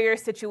superior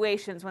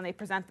situations when they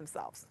present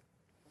themselves.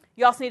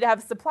 You also need to have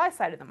a supply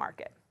side of the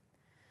market.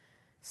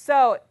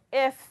 So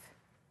if,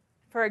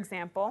 for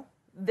example,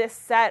 this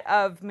set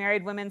of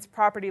married women's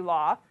property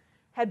law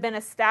had been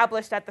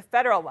established at the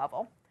federal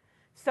level,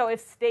 so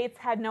if states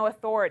had no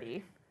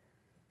authority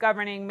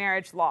governing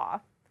marriage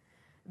law,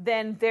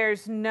 then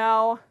there's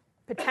no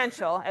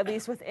potential, at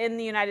least within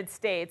the United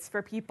States,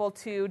 for people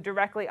to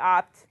directly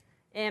opt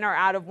in or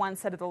out of one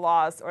set of the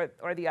laws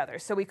or the other.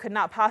 So we could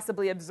not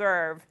possibly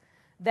observe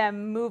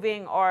them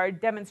moving or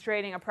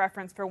demonstrating a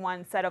preference for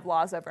one set of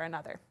laws over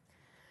another.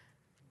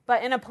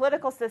 But in a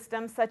political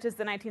system such as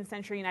the 19th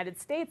century United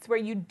States, where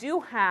you do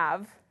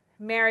have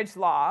marriage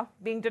law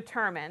being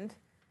determined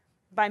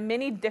by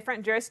many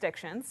different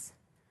jurisdictions,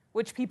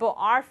 which people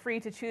are free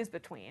to choose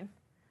between,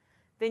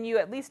 then you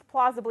at least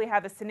plausibly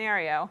have a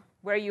scenario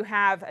where you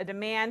have a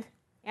demand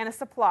and a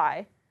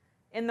supply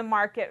in the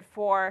market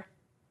for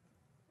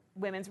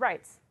women's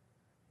rights.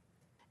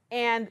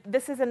 And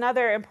this is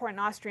another important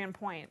Austrian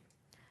point,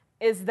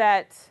 is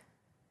that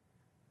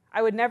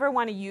I would never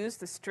want to use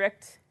the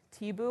strict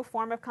Tibu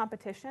form of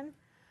competition.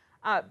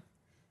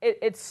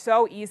 It's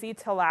so easy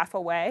to laugh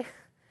away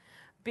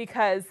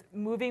because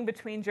moving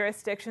between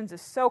jurisdictions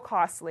is so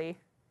costly.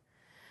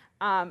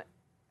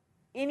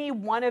 Any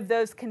one of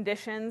those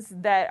conditions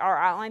that are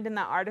outlined in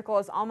that article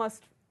is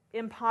almost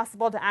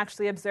impossible to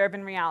actually observe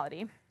in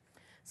reality.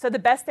 So the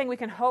best thing we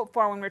can hope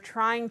for when we're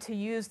trying to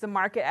use the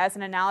market as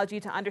an analogy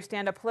to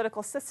understand a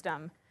political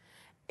system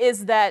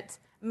is that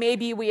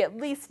maybe we at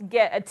least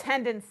get a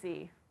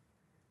tendency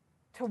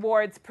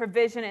towards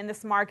provision in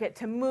this market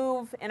to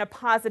move in a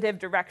positive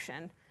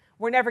direction.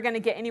 We're never going to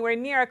get anywhere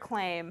near a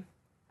claim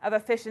of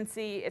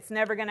efficiency. It's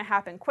never going to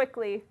happen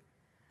quickly.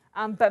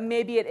 But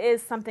maybe it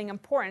is something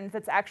important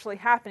that's actually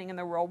happening in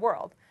the real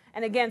world.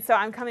 And again, so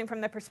I'm coming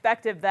from the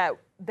perspective that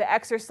the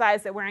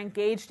exercise that we're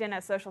engaged in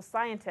as social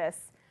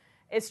scientists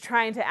is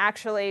trying to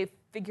actually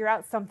figure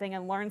out something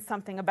and learn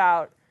something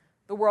about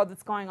the world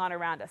that's going on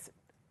around us.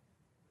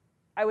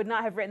 I would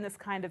not have written this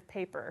kind of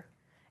paper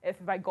if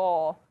my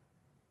goal,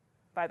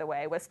 by the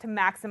way, was to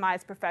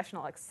maximize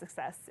professional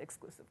success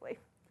exclusively.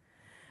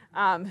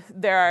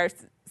 There are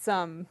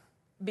some,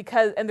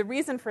 and the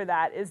reason for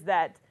that is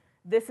that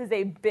this is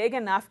a big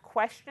enough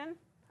question,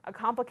 a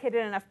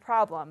complicated enough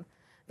problem,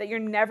 that you're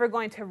never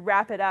going to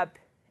wrap it up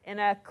in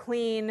a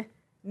clean,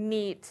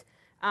 neat,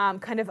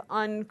 kind of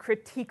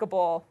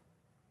uncritiquable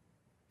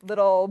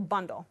little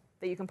bundle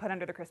that you can put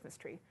under the Christmas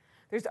tree.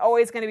 There's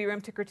always going to be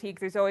room to critique.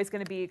 There's always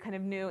going to be kind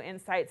of new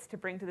insights to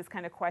bring to this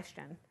kind of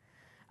question.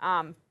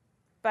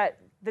 But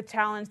the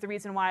challenge, the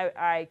reason why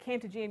I came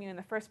to GMU in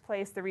the first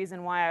place, the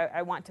reason why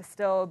I want to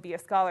still be a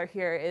scholar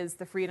here is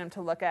the freedom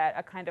to look at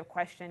a kind of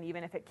question,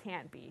 even if it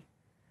can't be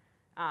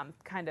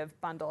kind of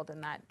bundled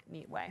in that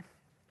neat way.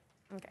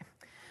 Okay.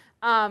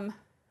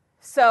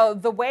 So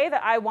the way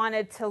that I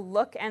wanted to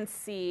look and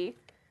see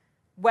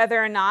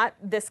whether or not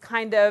this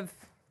kind of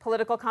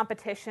political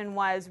competition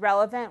was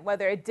relevant,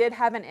 whether it did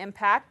have an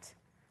impact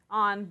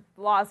on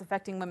laws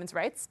affecting women's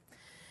rights,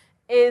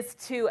 is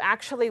to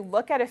actually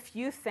look at a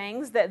few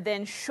things that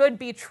then should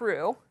be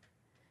true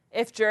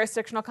if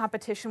jurisdictional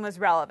competition was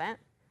relevant,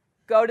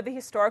 go to the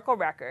historical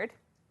record,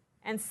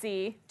 and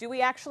see, do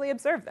we actually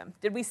observe them?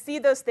 Did we see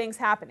those things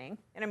happening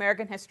in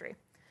American history?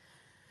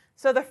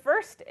 So the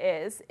first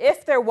is,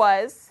 if there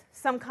was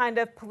some kind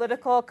of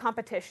political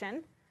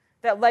competition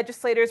that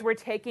legislators were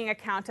taking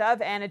account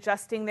of and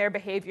adjusting their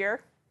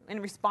behavior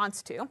in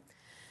response to,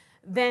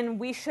 then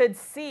we should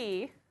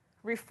see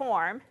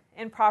reform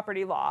in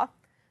property law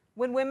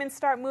when women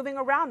start moving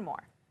around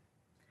more.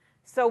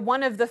 So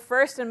one of the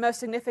first and most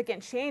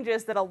significant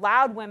changes that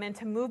allowed women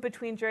to move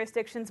between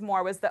jurisdictions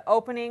more was the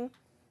opening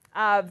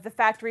of the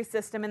factory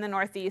system in the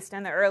Northeast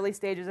and the early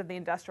stages of the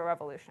Industrial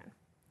Revolution.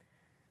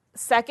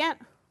 Second,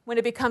 when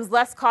it becomes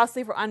less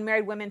costly for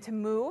unmarried women to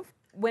move,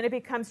 when it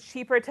becomes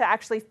cheaper to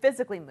actually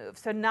physically move.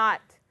 So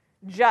not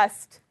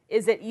just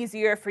is it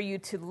easier for you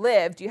to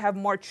live, do you have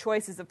more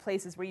choices of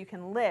places where you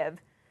can live,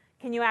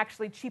 can you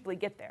actually cheaply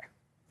get there?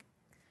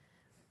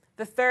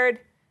 The third,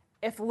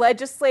 if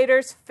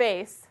legislators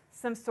face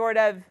some sort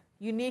of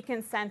unique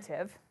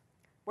incentive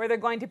where they're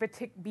going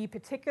to be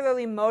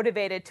particularly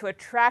motivated to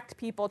attract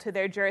people to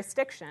their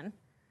jurisdiction,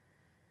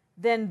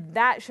 then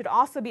that should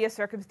also be a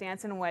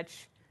circumstance in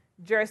which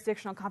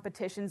jurisdictional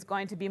competition is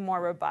going to be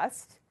more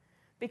robust,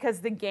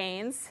 because the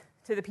gains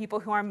to the people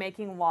who are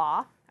making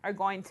law are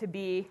going to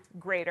be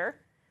greater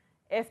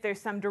if there's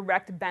some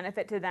direct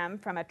benefit to them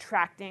from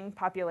attracting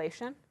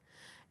population.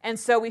 And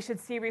so we should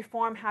see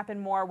reform happen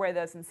more where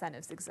those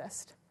incentives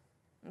exist.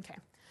 Okay.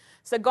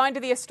 So going to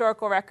the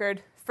historical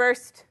record,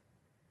 first,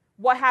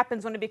 what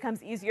happens when it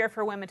becomes easier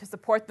for women to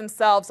support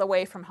themselves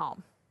away from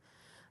home?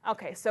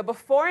 Okay, so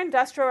before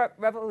Industrial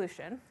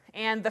Revolution,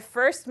 and the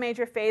first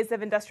major phase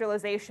of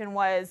industrialization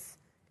was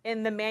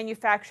in the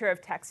manufacture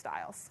of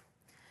textiles.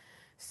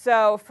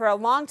 So for a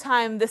long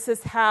time, this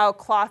is how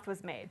cloth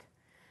was made.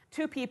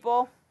 Two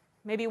people,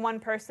 maybe one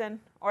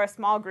person or a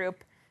small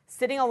group,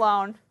 sitting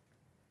alone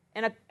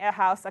in a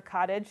house, a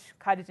cottage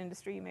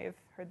industry, you may have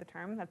heard the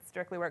term, that's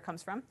directly where it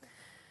comes from,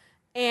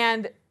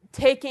 and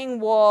taking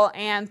wool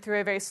and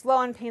through a very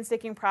slow and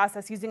painstaking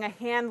process, using a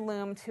hand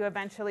loom to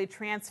eventually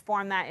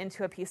transform that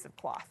into a piece of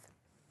cloth.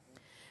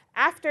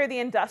 After the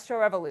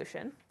Industrial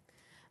Revolution,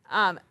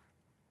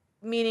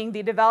 meaning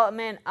the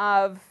development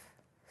of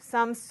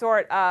some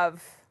sort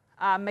of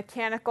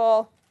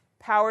mechanical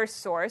power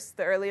source,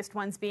 the earliest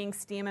ones being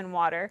steam and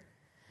water,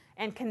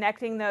 and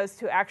connecting those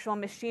to actual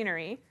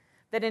machinery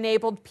that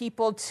enabled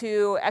people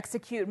to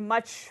execute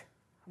much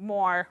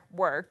more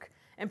work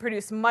and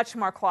produce much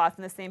more cloth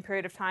in the same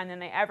period of time than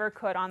they ever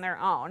could on their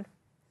own.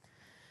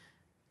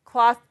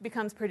 Cloth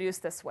becomes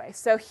produced this way.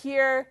 So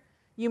here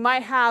you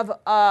might have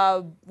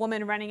a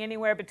woman running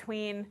anywhere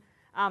between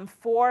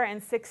 4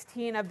 and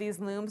 16 of these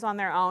looms on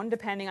their own,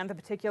 depending on the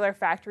particular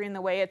factory and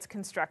the way it's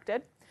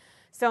constructed.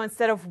 So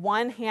instead of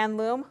one hand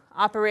loom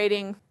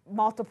operating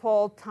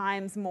multiple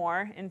times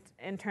more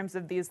in terms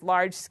of these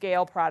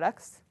large-scale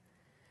products.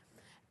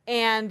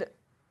 And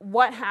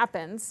what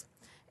happens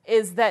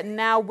is that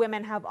now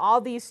women have all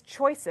these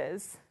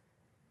choices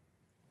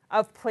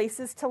of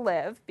places to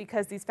live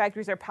because these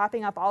factories are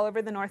popping up all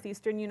over the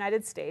northeastern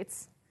United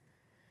States,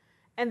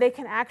 and they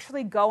can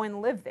actually go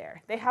and live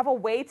there. They have a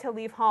way to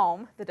leave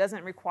home that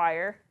doesn't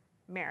require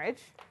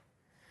marriage.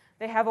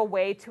 They have a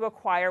way to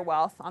acquire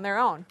wealth on their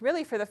own,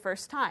 really for the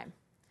first time.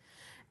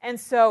 And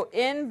so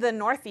in the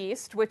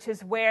Northeast, which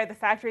is where the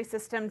factory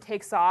system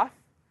takes off,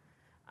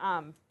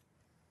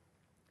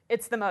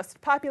 it's the most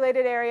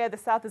populated area. The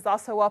South is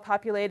also well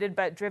populated,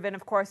 but driven,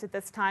 of course, at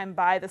this time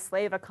by the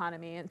slave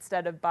economy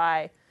instead of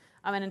by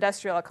an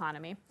industrial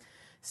economy.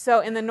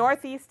 So in the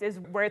Northeast is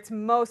where it's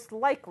most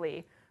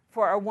likely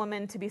for a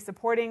woman to be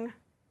supporting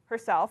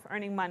herself,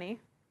 earning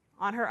money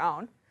on her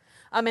own.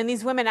 And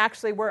these women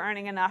actually were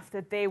earning enough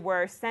that they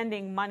were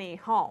sending money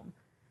home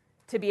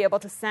to be able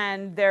to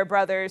send their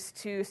brothers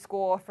to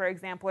school, for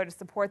example, or to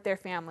support their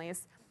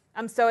families.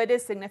 So it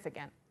is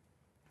significant.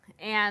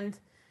 And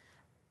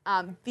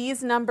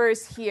these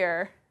numbers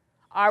here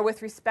are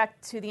with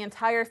respect to the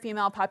entire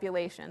female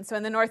population. So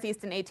in the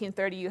Northeast in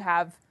 1830, you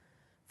have,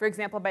 for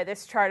example, by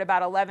this chart,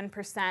 about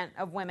 11%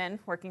 of women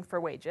working for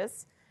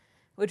wages,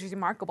 which is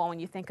remarkable when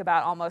you think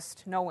about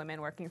almost no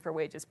women working for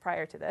wages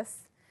prior to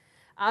this.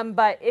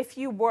 But if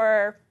you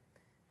were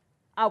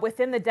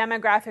within the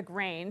demographic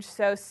range,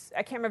 so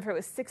I can't remember if it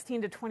was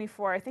 16 to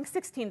 24, I think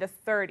 16 to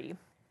 30,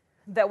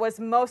 that was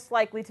most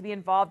likely to be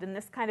involved in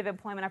this kind of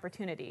employment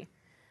opportunity.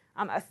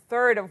 A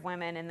third of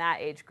women in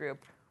that age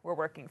group were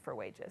working for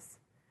wages.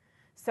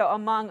 So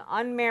among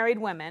unmarried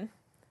women,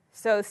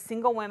 so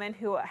single women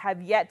who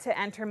have yet to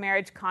enter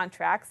marriage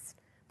contracts,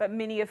 but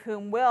many of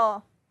whom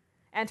will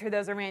enter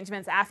those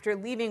arrangements after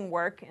leaving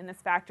work in this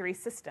factory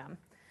system.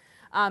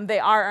 They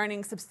are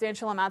earning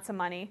substantial amounts of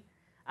money.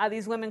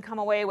 These women come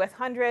away with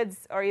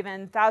hundreds or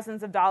even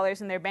thousands of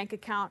dollars in their bank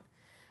account,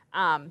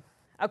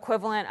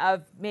 equivalent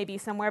of maybe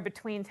somewhere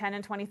between $10,000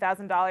 and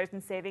 $20,000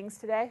 in savings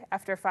today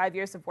after 5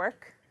 years of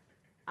work.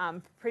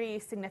 Pretty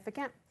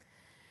significant.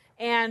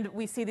 And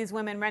we see these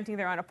women renting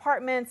their own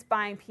apartments,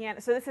 buying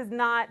pianos. So this is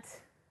not,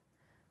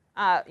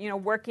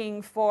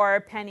 working for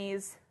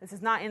pennies. This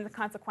is not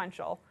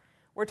inconsequential.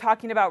 We're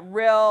talking about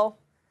real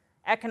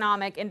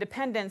economic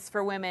independence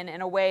for women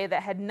in a way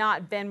that had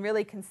not been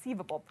really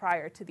conceivable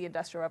prior to the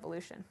Industrial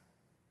Revolution.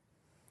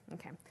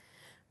 Okay.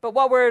 But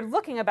what we're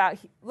looking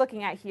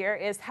at here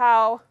is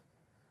how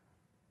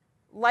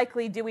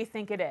likely do we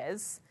think it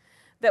is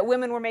that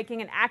women were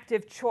making an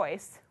active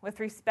choice with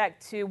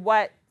respect to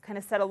what kind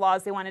of set of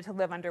laws they wanted to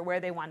live under, where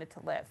they wanted to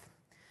live.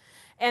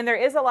 And there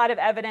is a lot of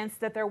evidence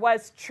that there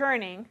was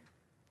churning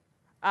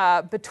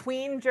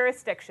between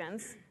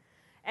jurisdictions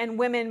and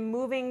women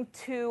moving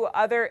to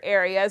other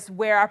areas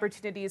where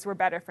opportunities were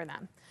better for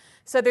them.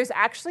 So there's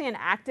actually an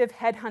active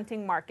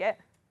headhunting market.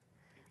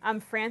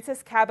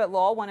 Francis Cabot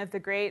Lowell, one of the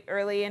great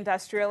early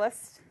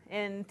industrialists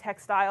in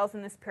textiles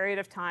in this period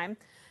of time,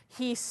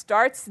 he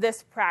starts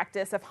this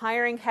practice of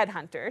hiring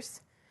headhunters.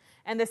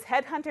 And this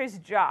headhunter's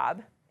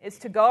job is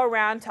to go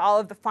around to all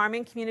of the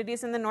farming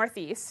communities in the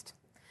Northeast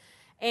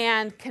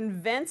and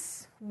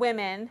convince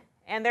women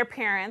and their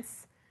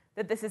parents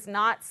that this is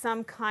not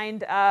some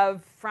kind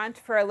of front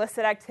for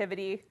illicit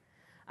activity,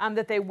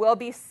 that they will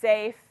be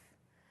safe,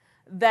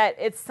 that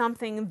it's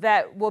something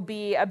that will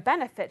be a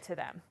benefit to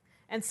them.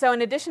 And so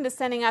in addition to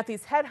sending out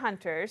these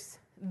headhunters,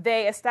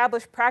 they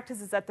establish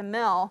practices at the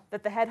mill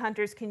that the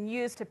headhunters can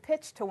use to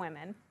pitch to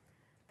women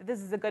that this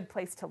is a good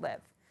place to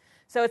live.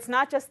 So it's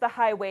not just the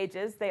high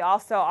wages. They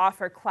also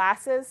offer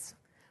classes.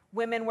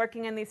 Women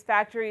working in these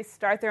factories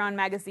start their own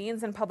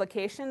magazines and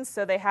publications,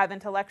 so they have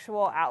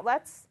intellectual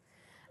outlets.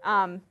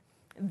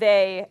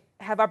 They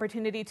have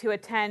opportunity to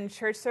attend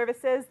church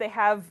services. They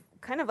have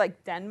kind of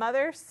like den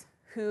mothers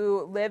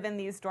who live in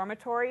these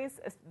dormitories.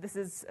 This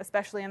is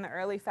especially in the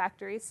early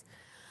factories.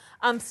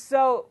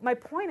 So my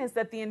point is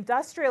that the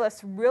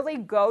industrialists really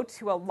go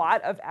to a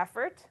lot of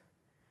effort,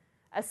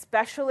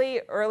 especially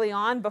early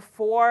on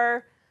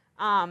before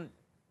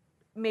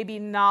maybe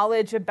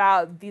knowledge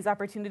about these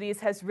opportunities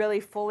has really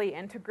fully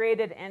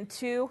integrated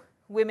into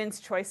women's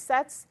choice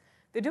sets.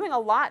 They're doing a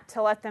lot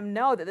to let them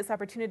know that this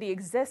opportunity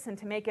exists and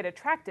to make it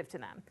attractive to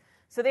them.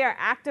 So they are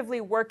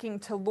actively working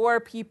to lure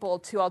people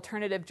to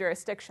alternative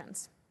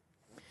jurisdictions.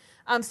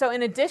 So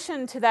in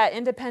addition to that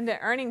independent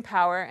earning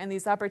power and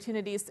these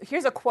opportunities,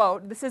 here's a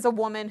quote. This is a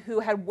woman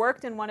who had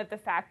worked in one of the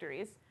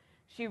factories.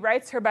 She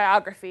writes her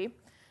biography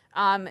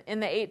in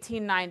the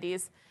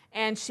 1890s,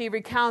 and she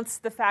recounts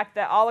the fact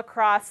that all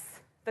across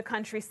the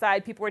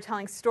countryside, people were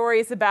telling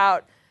stories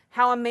about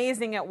how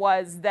amazing it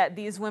was that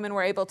these women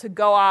were able to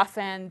go off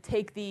and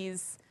take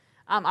these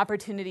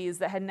opportunities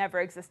that had never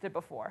existed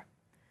before.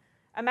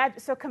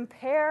 So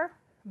compare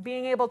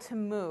being able to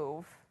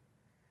move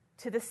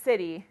to the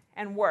city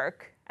and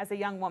work as a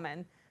young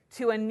woman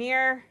to a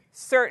near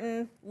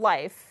certain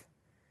life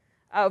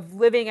of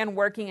living and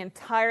working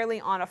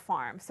entirely on a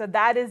farm. So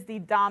that is the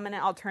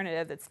dominant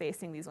alternative that's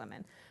facing these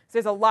women. So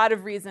there's a lot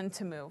of reason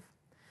to move.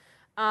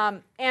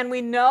 And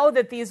we know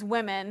that these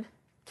women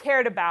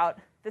cared about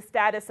the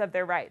status of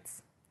their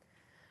rights.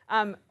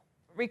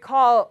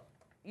 Recall,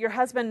 your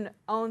husband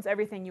owns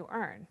everything you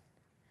earn.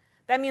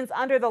 That means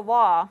under the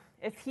law,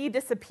 if he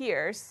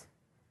disappears,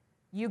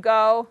 you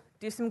go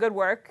do some good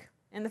work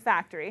in the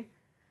factory,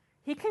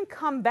 he can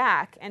come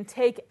back and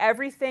take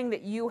everything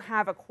that you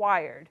have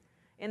acquired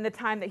in the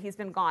time that he's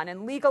been gone,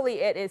 and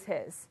legally it is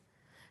his.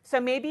 So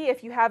maybe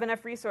if you have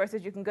enough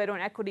resources, you can go to an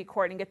equity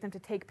court and get them to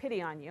take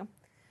pity on you.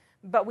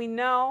 But we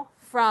know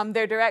from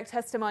their direct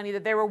testimony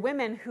that there were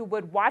women who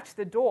would watch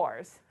the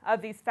doors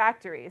of these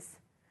factories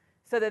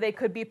so that they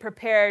could be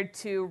prepared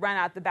to run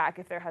out the back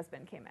if their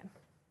husband came in.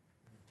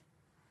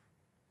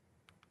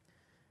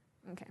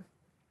 Okay.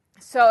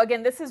 So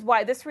again, this is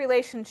why this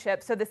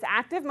relationship, so this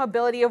active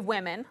mobility of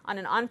women on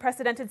an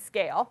unprecedented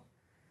scale,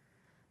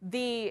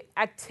 the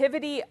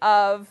activity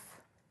of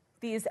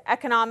these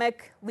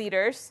economic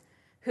leaders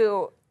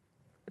who,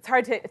 it's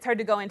hard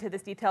to go into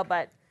this detail,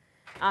 but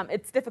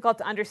it's difficult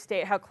to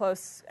understate how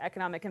close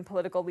economic and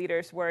political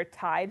leaders were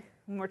tied.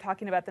 When we're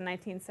talking about the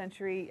 19th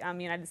century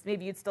United States,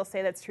 maybe you'd still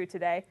say that's true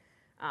today,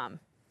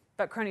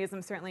 but cronyism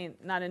is certainly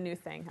not a new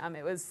thing.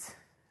 It was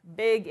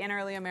big in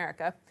early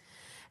America.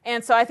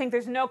 And so I think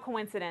there's no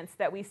coincidence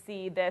that we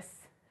see this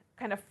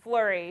kind of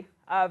flurry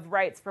of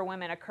rights for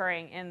women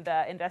occurring in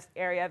the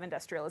area of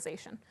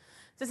industrialization.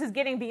 So this is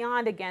getting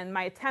beyond, again,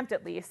 my attempt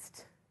at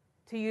least,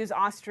 to use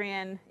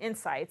Austrian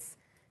insights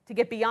to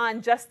get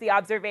beyond just the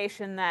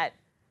observation that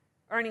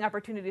earning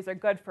opportunities are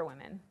good for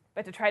women,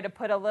 but to try to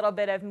put a little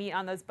bit of meat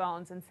on those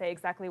bones and say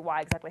exactly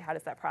why, exactly how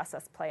does that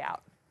process play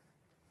out.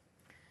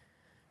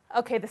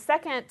 Okay, the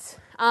second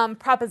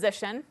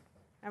proposition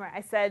Remember,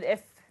 I said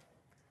if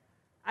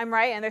I'm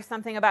right and there's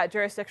something about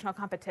jurisdictional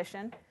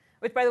competition,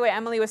 which, by the way,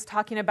 Emily was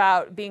talking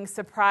about being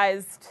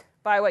surprised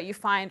by what you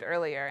find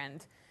earlier.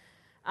 And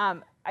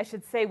I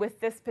should say with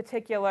this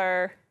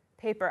particular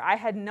paper, I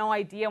had no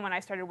idea when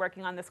I started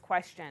working on this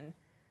question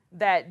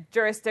that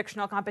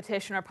jurisdictional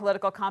competition or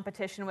political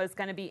competition was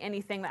going to be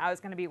anything that I was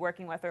going to be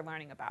working with or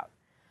learning about.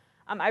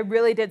 I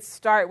really did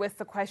start with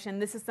the question,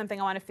 this is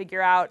something I want to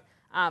figure out.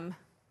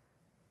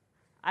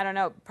 I don't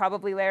know,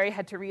 probably Larry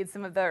had to read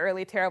some of the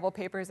early terrible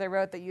papers I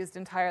wrote that used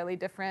entirely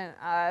different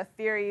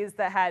theories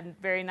that had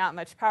not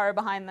much power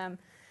behind them.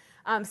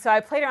 So I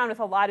played around with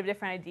a lot of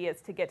different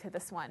ideas to get to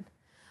this one.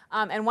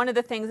 And one of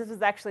the things, this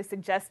was actually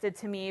suggested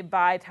to me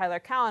by Tyler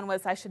Cowan,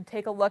 was I should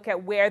take a look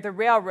at where the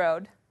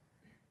railroad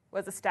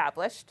was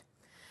established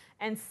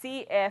and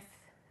see if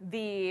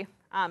the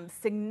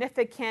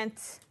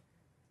significantly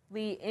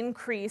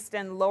increased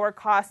and lower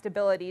cost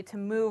ability to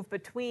move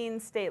between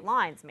state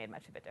lines made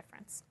much of a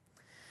difference.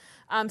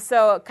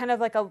 So kind of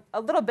like a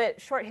little bit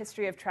short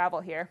history of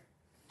travel here.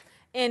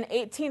 In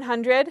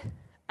 1800,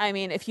 I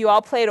mean, if you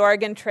all played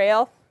Oregon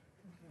Trail,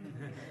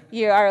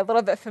 you are a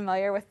little bit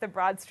familiar with the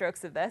broad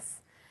strokes of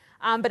this.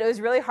 But it was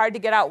really hard to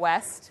get out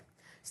west.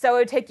 So it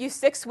would take you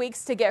 6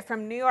 weeks to get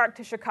from New York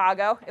to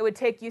Chicago. It would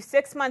take you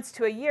 6 months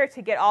to a year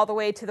to get all the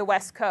way to the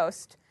West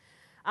Coast.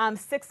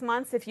 6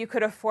 months if you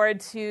could afford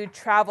to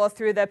travel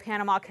through the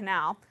Panama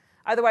Canal.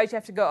 Otherwise, you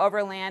have to go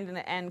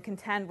overland and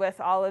contend with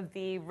all of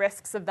the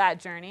risks of that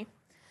journey.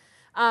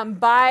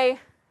 By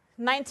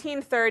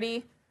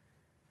 1930,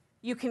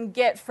 you can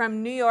get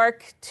from New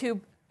York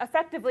to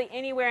effectively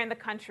anywhere in the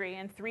country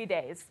in 3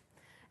 days.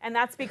 And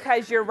that's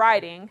because you're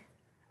riding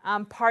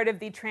part of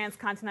the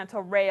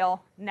transcontinental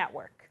rail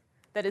network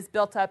that is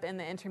built up in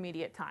the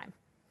intermediate time.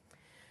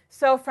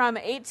 So from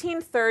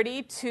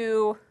 1830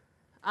 to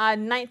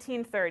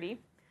 1930,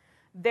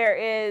 there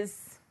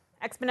is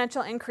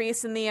exponential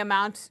increase in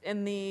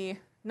the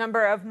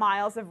number of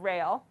miles of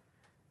rail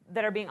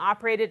that are being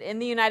operated in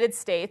the United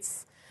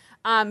States.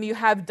 You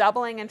have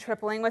doubling and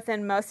tripling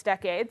within most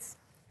decades.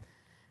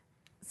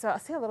 So I'll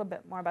say a little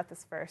bit more about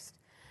this first.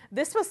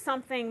 This was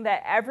something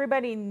that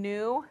everybody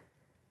knew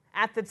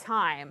at the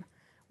time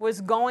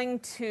was going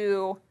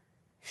to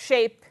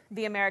shape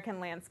the American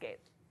landscape.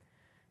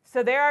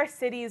 So there are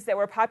cities that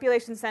were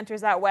population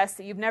centers out west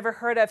that you've never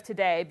heard of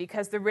today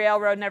because the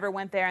railroad never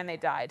went there and they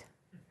died.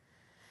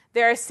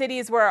 There are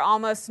cities where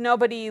almost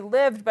nobody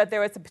lived, but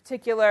there was a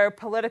particular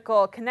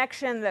political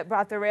connection that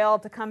brought the rail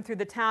to come through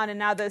the town, and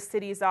now those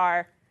cities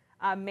are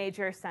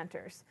major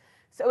centers.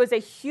 So it was a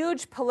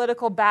huge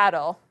political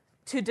battle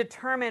to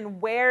determine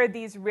where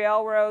these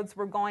railroads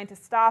were going to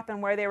stop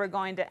and where they were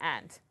going to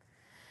end.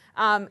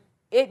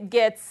 It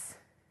gets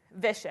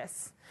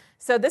vicious.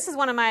 So this is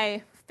one of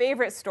my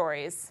favorite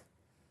stories.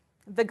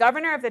 The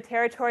governor of the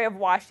Territory of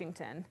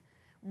Washington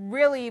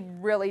really,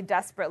 really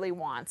desperately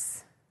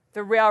wants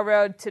the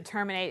railroad to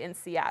terminate in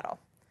Seattle.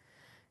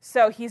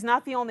 So he's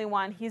not the only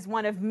one. He's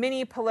one of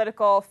many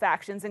political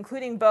factions,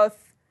 including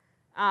both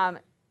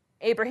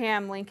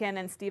Abraham Lincoln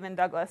and Stephen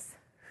Douglas,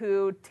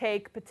 who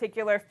take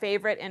particular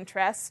favorite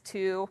interest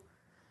to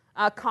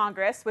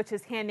Congress, which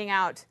is handing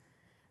out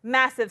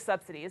massive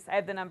subsidies. I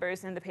have the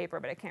numbers in the paper,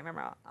 but I can't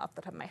remember off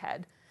the top of my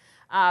head.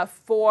 That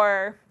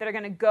are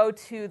going to go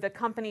to the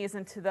companies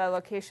and to the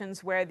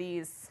locations where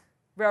these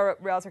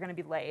rails are going to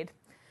be laid.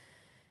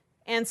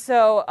 And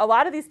so a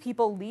lot of these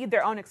people lead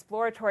their own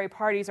exploratory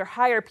parties or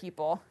hire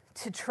people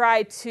to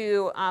try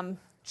to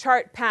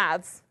chart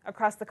paths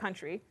across the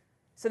country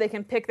so they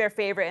can pick their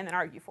favorite and then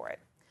argue for it.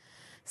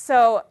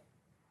 So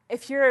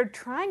if you're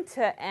trying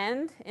to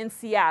end in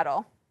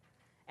Seattle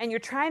and you're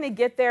trying to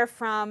get there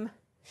from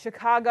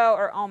Chicago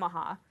or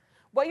Omaha,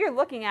 what you're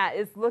looking at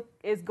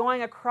is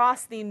going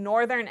across the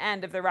northern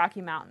end of the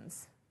Rocky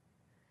Mountains.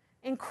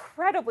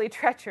 Incredibly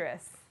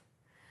treacherous,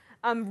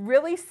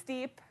 really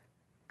steep,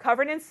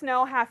 covered in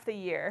snow half the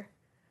year.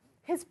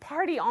 His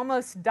party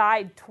almost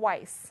died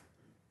twice.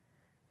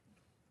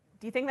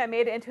 Do you think that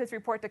made it into his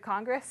report to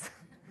Congress?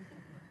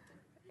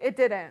 It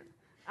didn't.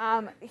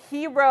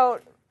 He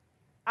wrote,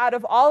 out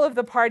of all of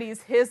the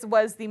parties, his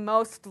was the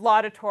most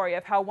laudatory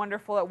of how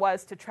wonderful it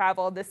was to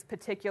travel this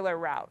particular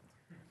route.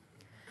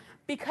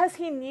 Because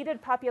he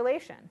needed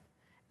population.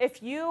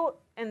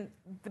 And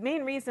the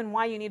main reason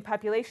why you need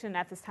population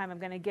at this time, I'm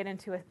going to get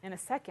into it in a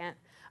second.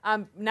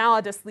 Now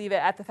I'll just leave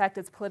it at the fact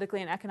it's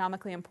politically and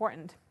economically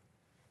important.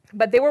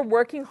 But they were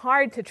working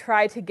hard to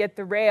try to get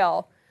the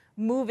rail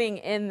moving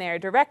in their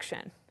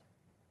direction.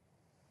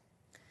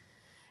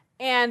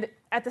 And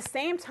at the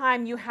same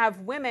time, you have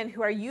women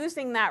who are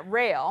using that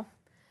rail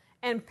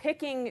and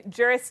picking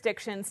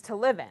jurisdictions to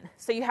live in.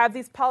 So you have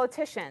these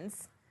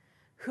politicians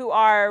who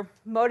are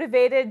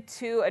motivated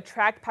to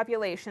attract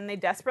population. They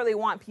desperately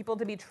want people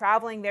to be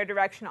traveling their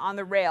direction on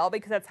the rail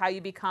because that's how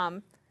you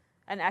become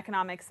an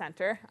economic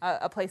center,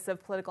 a place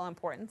of political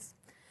importance.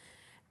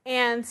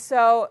 And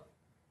so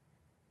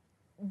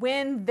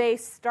when they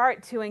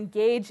start to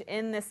engage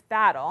in this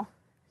battle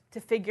to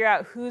figure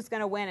out who's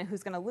going to win and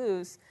who's going to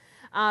lose,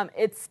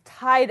 It's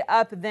tied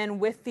up then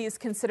with these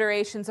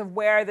considerations of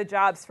where are the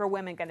jobs for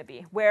women going to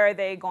be? Where are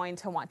they going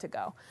to want to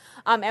go?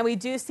 And we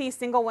do see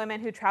single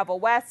women who travel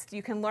west.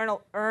 You can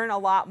earn a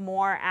lot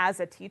more as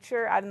a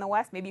teacher out in the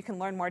west. Maybe you can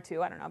learn more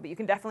too, I don't know. But you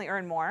can definitely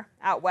earn more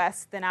out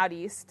west than out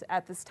east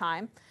at this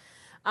time.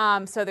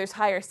 So there's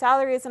higher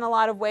salaries in a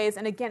lot of ways.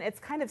 And again, it's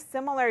kind of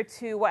similar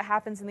to what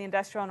happens in the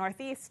industrial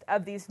Northeast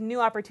of these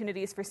new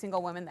opportunities for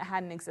single women that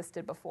hadn't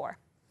existed before.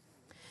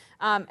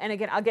 And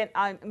again,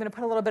 I'm going to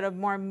put a little bit of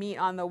more meat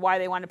on the why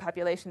they wanted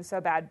population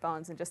so bad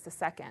bones in just a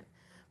second.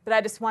 But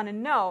I just want to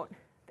note,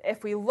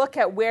 if we look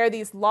at where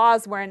these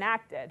laws were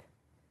enacted,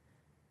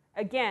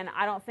 again,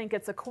 I don't think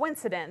it's a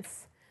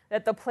coincidence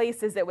that the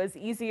places it was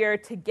easier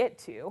to get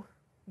to,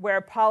 where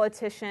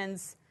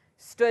politicians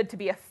stood to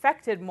be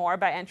affected more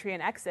by entry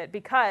and exit,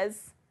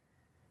 because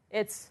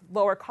it's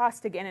lower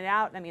cost to get in and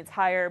out. That means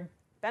higher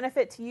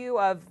benefit to you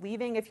of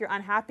leaving if you're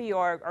unhappy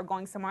or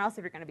going somewhere else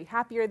if you're going to be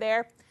happier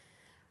there.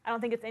 I don't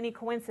think it's any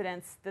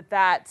coincidence that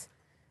that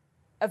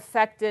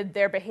affected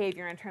their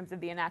behavior in terms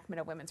of the enactment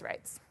of women's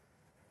rights.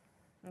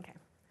 Okay.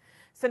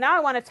 So now I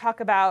want to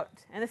talk about,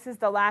 and this is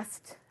the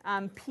last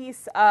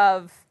piece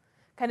of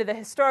kind of the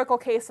historical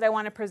case that I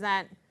want to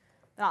present.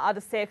 I'll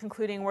just say a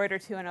concluding word or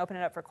two and open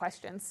it up for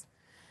questions.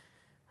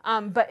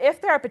 But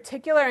if there are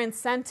particular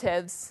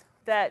incentives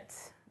that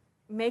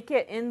make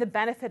it in the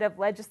benefit of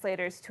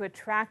legislators to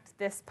attract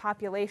this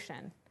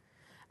population,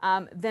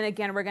 then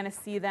again, we're going to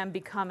see them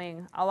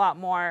becoming a lot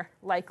more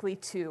likely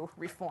to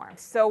reform.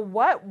 So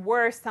what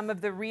were some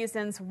of the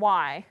reasons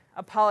why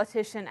a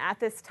politician at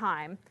this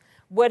time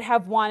would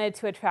have wanted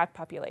to attract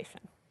population?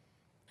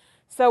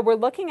 So we're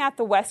looking at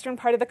the western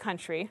part of the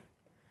country.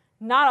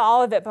 Not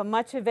all of it, but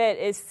much of it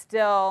is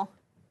still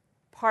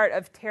part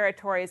of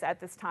territories at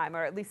this time,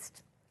 or at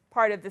least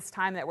part of this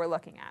time that we're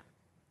looking at.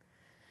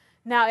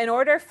 Now, in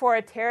order for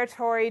a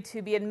territory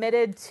to be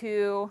admitted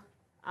to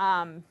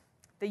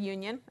the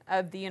Union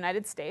of the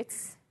United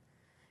States,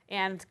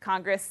 and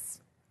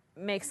Congress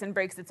makes and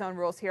breaks its own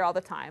rules here all the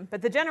time,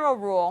 but the general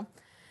rule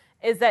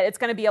is that it's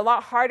going to be a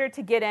lot harder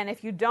to get in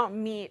if you don't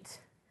meet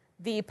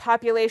the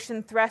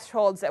population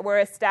thresholds that were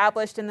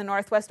established in the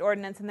Northwest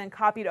Ordinance and then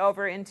copied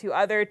over into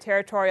other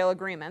territorial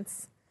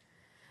agreements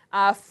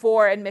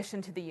for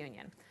admission to the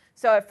Union.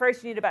 So at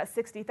first you need about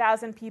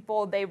 60,000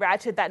 people. They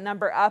ratchet that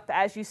number up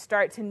as you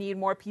start to need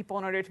more people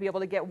in order to be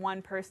able to get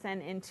one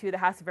person into the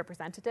House of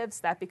Representatives.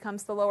 That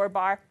becomes the lower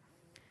bar.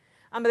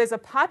 But there's a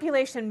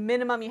population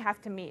minimum you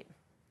have to meet.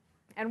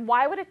 And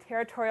why would a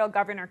territorial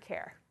governor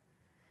care?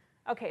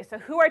 Okay, so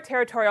who are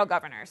territorial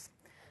governors?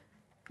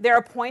 They're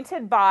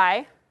appointed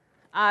by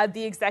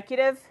the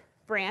executive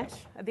branch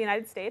of the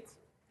United States,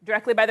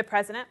 directly by the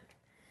president.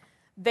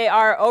 They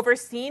are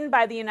overseen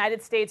by the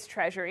United States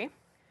Treasury.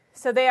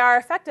 So they are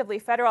effectively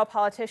federal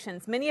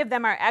politicians. Many of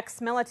them are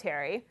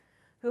ex-military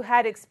who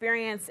had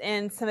experience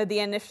in some of the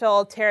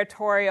initial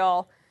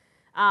territorial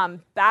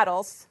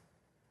battles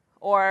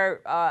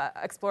or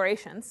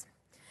explorations.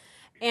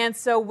 And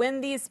so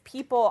when these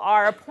people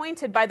are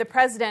appointed by the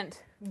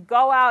president,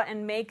 go out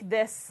and make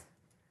this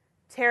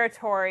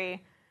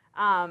territory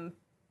kind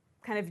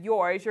of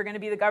yours. You're going to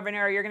be the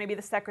governor, you're going to be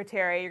the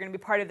secretary, you're going to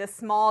be part of this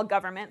small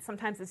government,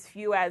 sometimes as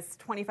few as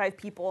 25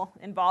 people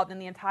involved in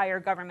the entire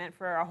government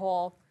for a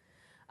whole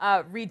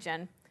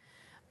region.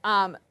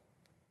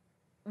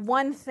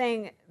 One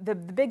thing, the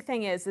big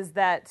thing is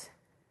that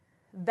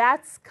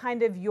that's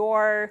kind of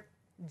your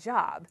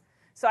job.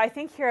 So I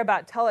think here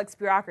about telex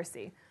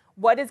bureaucracy.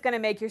 What is going to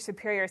make your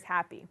superiors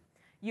happy?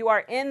 You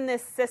are in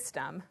this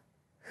system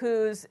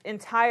whose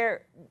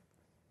entire,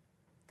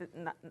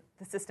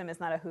 the system is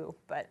not a who,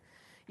 but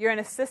you're in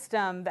a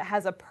system that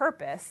has a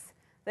purpose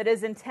that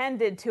is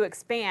intended to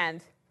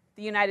expand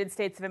the United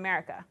States of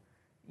America.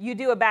 You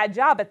do a bad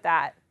job at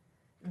that,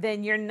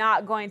 then you're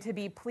not going to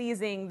be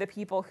pleasing the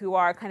people who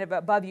are kind of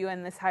above you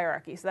in this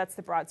hierarchy. So that's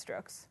the broad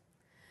strokes.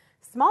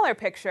 Smaller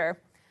picture,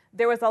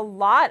 there was a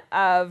lot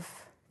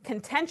of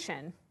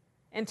contention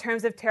in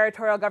terms of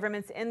territorial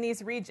governments in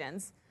these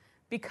regions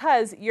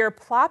because you're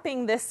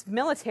plopping this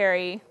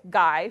military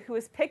guy who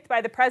was picked by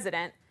the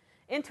president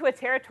into a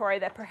territory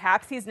that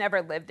perhaps he's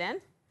never lived in.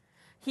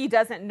 He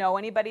doesn't know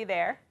anybody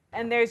there.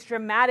 And there's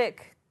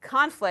dramatic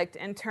conflict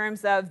in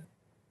terms of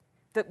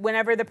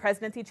whenever the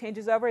presidency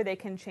changes over, they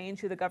can change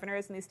who the governor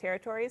is in these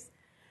territories.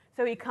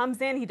 So he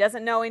comes in, he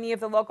doesn't know any of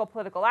the local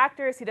political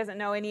actors, he doesn't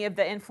know any of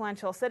the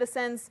influential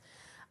citizens.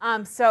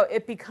 So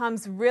it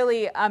becomes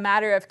really a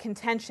matter of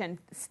contention.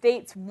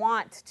 States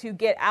want to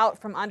get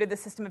out from under the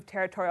system of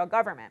territorial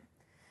government.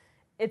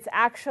 It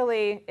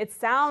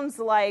sounds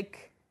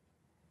like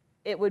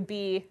it would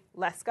be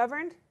less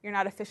governed. You're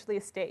not officially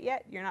a state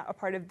yet. You're not a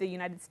part of the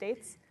United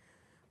States.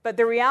 But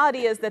the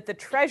reality is that the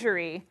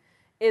Treasury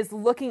is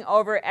looking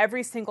over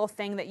every single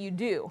thing that you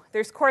do.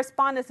 There's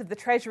correspondence of the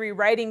Treasury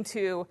writing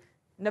to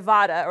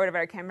Nevada, or whatever,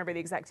 I can't remember the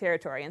exact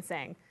territory, and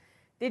saying,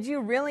 did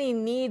you really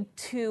need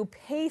to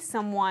pay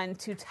someone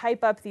to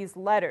type up these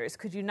letters?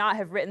 Could you not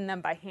have written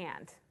them by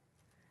hand?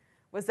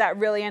 Was that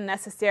really a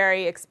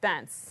necessary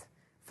expense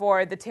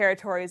for the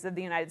territories of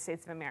the United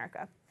States of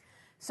America?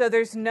 So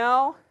there's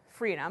no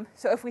freedom.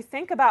 So if we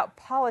think about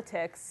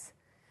politics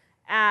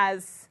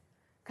as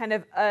kind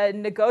of a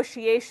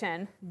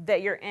negotiation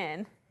that you're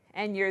in,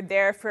 and you're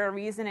there for a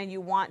reason and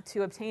you want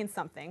to obtain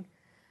something,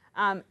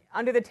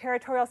 under the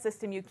territorial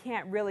system, you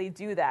can't really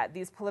do that.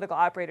 These political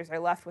operators are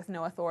left with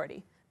no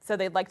authority. So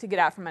they'd like to get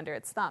out from under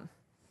its thumb.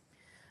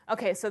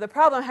 Okay, so the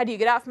problem, how do you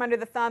get out from under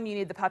the thumb? You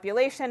need the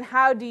population.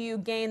 How do you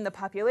gain the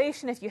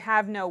population if you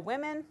have no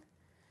women?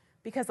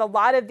 Because a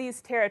lot of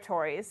these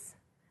territories,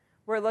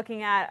 we're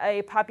looking at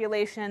a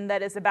population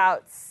that is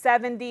about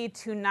 70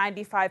 to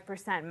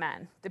 95%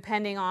 men,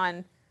 depending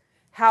on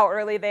how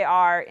early they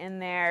are in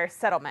their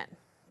settlement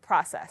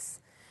process.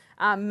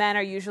 Men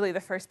are usually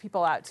the first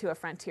people out to a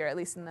frontier, at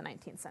least in the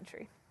 19th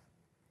century.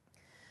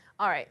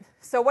 All right,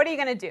 so what are you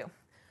going to do?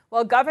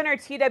 Well, Governor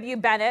T.W.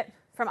 Bennett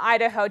from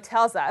Idaho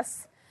tells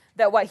us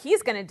that what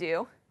he's going to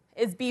do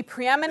is be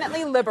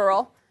preeminently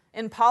liberal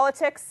in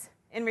politics,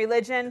 in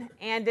religion,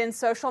 and in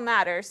social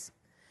matters.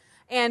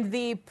 And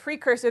the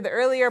precursor, the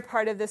earlier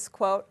part of this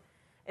quote,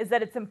 is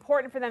that it's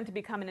important for them to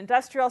become an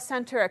industrial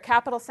center, a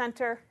capital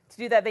center. To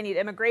do that, they need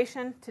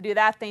immigration. To do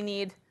that, they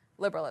need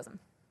liberalism.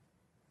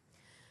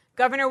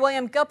 Governor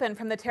William Gilpin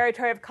from the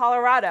territory of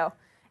Colorado,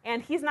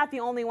 and he's not the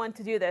only one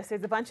to do this.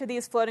 There's a bunch of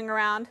these floating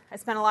around. I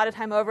spent a lot of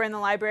time over in the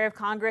Library of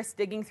Congress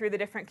digging through the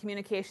different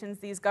communications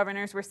these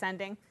governors were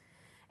sending.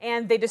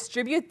 And they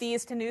distribute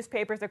these to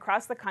newspapers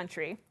across the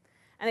country.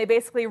 And they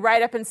basically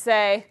write up and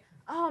say,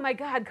 oh my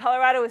God,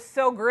 Colorado is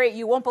so great.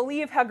 You won't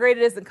believe how great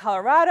it is in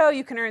Colorado.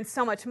 You can earn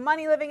so much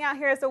money living out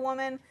here as a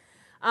woman.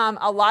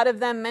 A lot of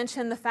them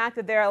mention the fact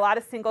that there are a lot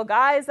of single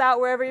guys out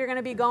wherever you're going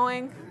to be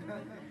going.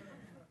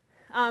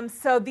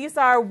 So these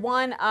are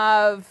one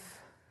of,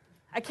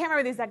 I can't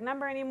remember the exact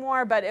number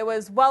anymore, but it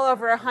was well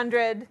over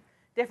 100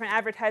 different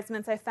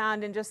advertisements I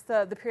found in just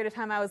the period of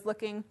time I was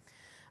looking.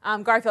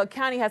 Garfield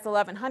County has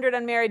 1,100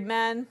 unmarried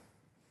men.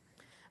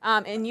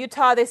 In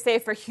Utah, they say,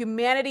 for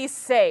humanity's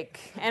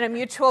sake and a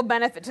mutual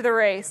benefit to the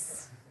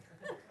race,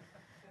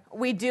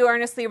 we do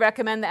earnestly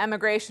recommend the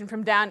emigration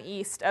from down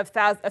east of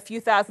a few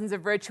thousands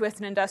of virtuous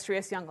and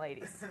industrious young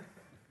ladies.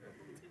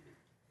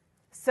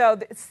 So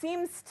it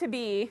seems to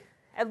be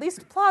at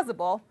least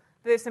plausible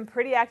that there's some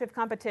pretty active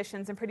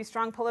competitions and pretty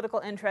strong political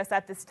interest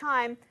at this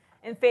time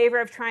in favor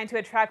of trying to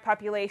attract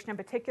population, and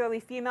particularly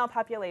female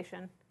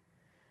population.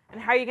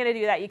 And how are you going to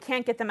do that? You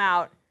can't get them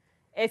out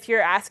if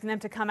you're asking them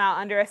to come out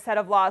under a set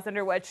of laws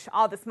under which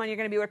all this money you're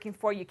going to be working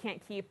for, you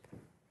can't keep.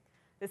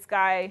 This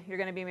guy you're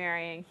going to be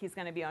marrying, he's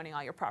going to be owning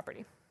all your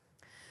property.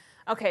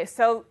 Okay,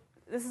 so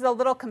this is a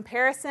little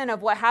comparison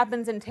of what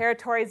happens in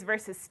territories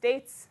versus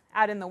states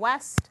out in the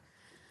West.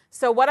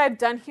 So what I've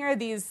done here,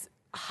 these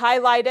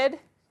highlighted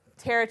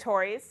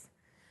territories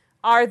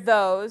are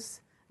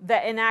those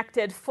that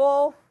enacted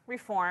full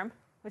reform,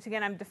 which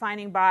again I'm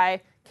defining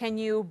by can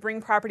you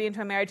bring property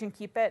into a marriage and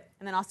keep it,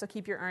 and then also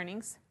keep your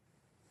earnings.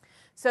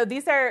 So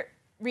these are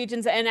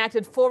regions that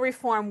enacted full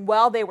reform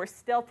while they were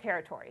still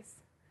territories.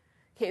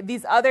 Okay,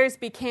 these others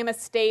became a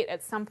state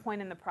at some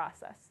point in the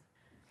process.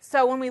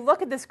 So when we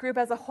look at this group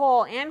as a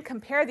whole and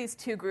compare these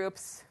two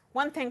groups,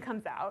 one thing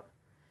comes out,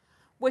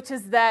 which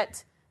is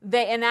that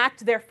they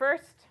enact their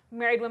first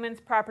Married Women's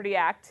Property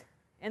Act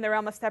in the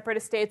realm of separate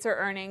estates or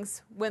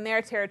earnings when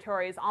their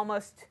territories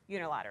almost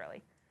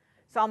unilaterally.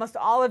 So almost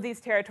all of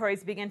these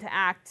territories begin to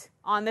act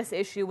on this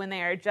issue when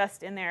they are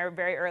just in their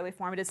very early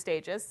formative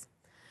stages.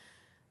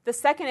 The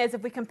second is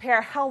if we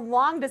compare how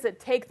long does it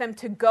take them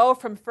to go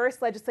from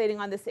first legislating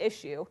on this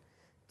issue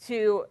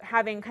to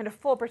having kind of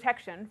full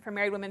protection for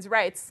married women's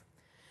rights.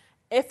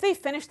 If they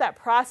finish that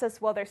process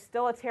while they're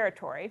still a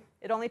territory,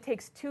 it only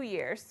takes 2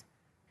 years.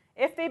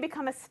 If they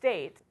become a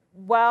state,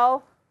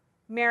 well,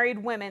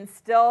 married women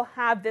still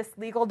have this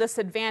legal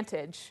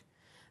disadvantage,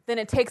 then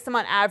it takes them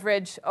on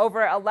average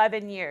over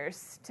 11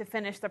 years to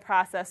finish the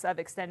process of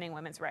extending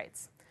women's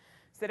rights.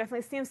 So there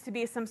definitely seems to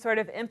be some sort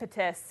of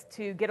impetus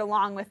to get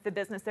along with the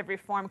business of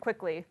reform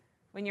quickly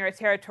when you're a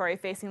territory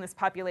facing this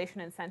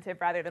population incentive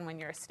rather than when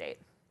you're a state.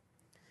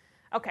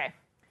 Okay,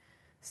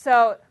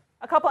 so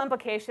a couple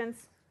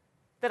implications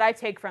that I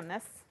take from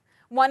this.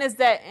 One is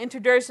that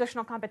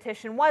interjurisdictional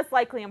competition was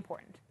likely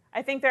important.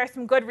 I think there are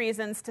some good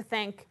reasons to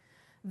think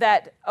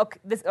that,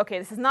 this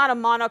is not a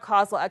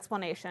monocausal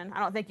explanation. I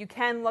don't think you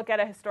can look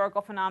at a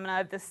historical phenomena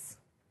of this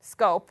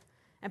scope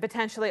and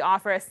potentially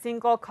offer a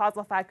single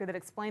causal factor that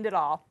explained it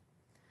all.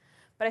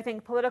 But I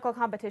think political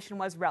competition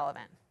was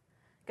relevant.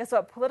 Guess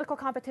what? Political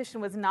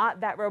competition was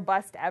not that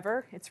robust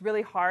ever. It's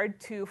really hard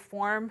to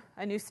form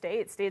a new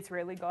state. States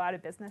rarely go out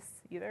of business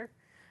either.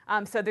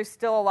 So there's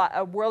still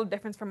a world of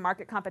difference from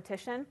market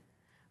competition.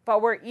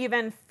 But we're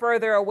even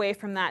further away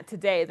from that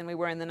today than we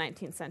were in the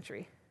 19th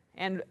century.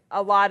 And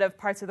a lot of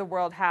parts of the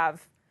world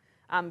have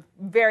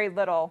very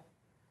little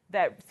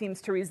that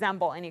seems to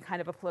resemble any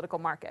kind of a political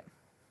market.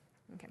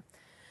 Okay.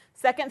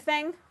 Second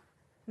thing,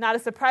 not a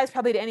surprise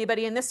probably to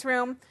anybody in this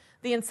room,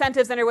 the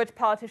incentives under which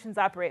politicians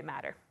operate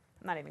matter.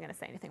 I'm not even going to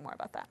say anything more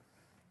about that.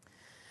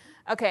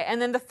 Okay,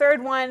 and then the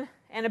third one,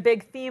 and a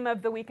big theme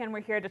of the weekend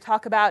we're here to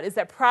talk about, is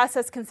that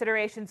process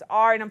considerations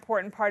are an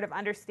important part of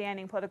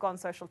understanding political and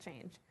social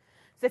change.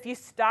 So if you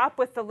stop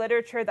with the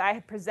literature that I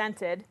had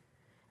presented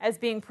as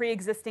being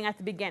pre-existing at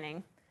the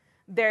beginning,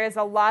 there is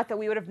a lot that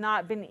we would have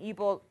not been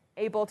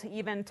able to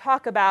even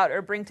talk about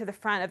or bring to the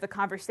front of the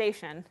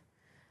conversation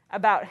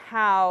about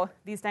how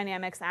these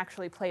dynamics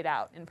actually played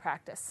out in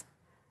practice.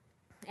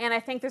 And I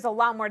think there's a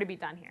lot more to be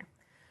done here.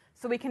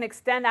 So we can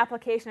extend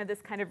application of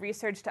this kind of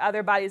research to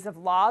other bodies of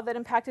law that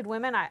impacted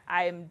women.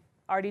 I'm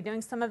already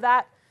doing some of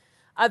that.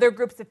 Other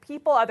groups of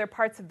people, other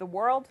parts of the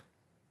world.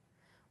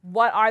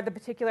 What are the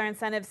particular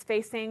incentives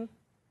facing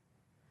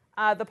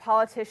the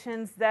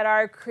politicians that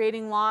are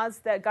creating laws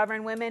that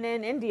govern women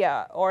in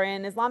India or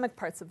in Islamic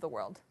parts of the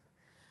world?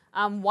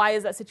 Why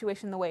is that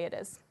situation the way it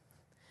is?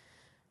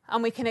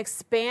 We can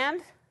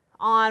expand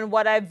on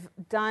what I've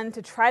done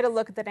to try to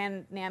look at the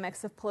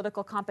dynamics of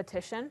political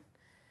competition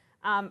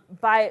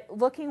by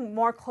looking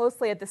more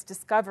closely at this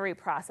discovery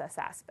process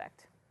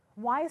aspect.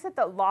 Why is it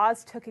that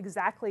laws took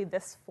exactly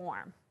this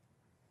form?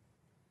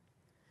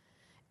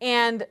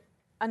 And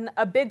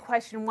a big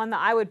question, one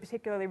that I would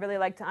particularly really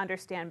like to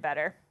understand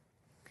better,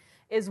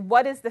 is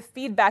what is the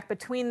feedback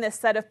between this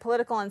set of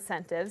political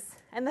incentives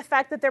and the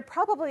fact that there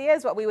probably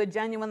is what we would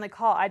genuinely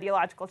call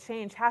ideological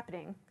change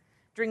happening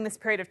during this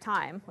period of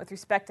time with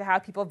respect to how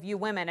people view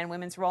women and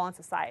women's role in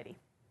society.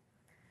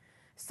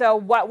 So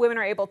what women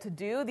are able to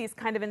do, these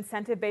kind of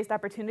incentive-based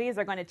opportunities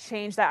are going to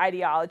change that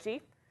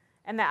ideology,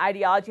 and that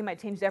ideology might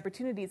change the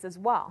opportunities as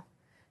well.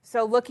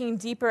 So looking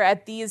deeper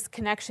at these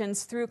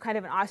connections through kind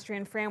of an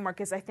Austrian framework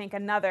is, I think,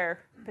 another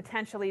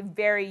potentially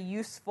very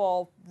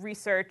useful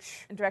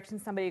research direction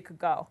somebody could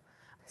go.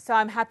 So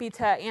I'm happy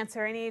to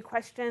answer any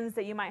questions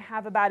that you might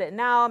have about it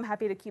now. I'm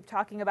happy to keep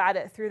talking about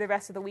it through the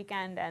rest of the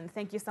weekend, and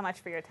thank you so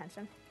much for your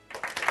attention.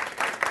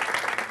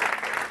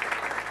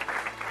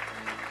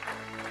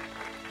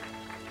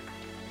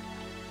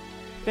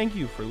 Thank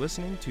you for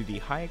listening to the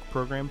Hayek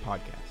Program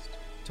Podcast.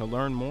 To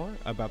learn more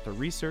about the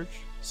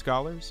research,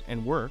 scholars,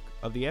 and work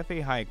of the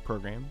F.A. Hayek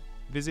Program,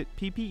 visit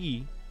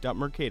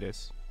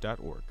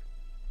ppe.mercatus.org.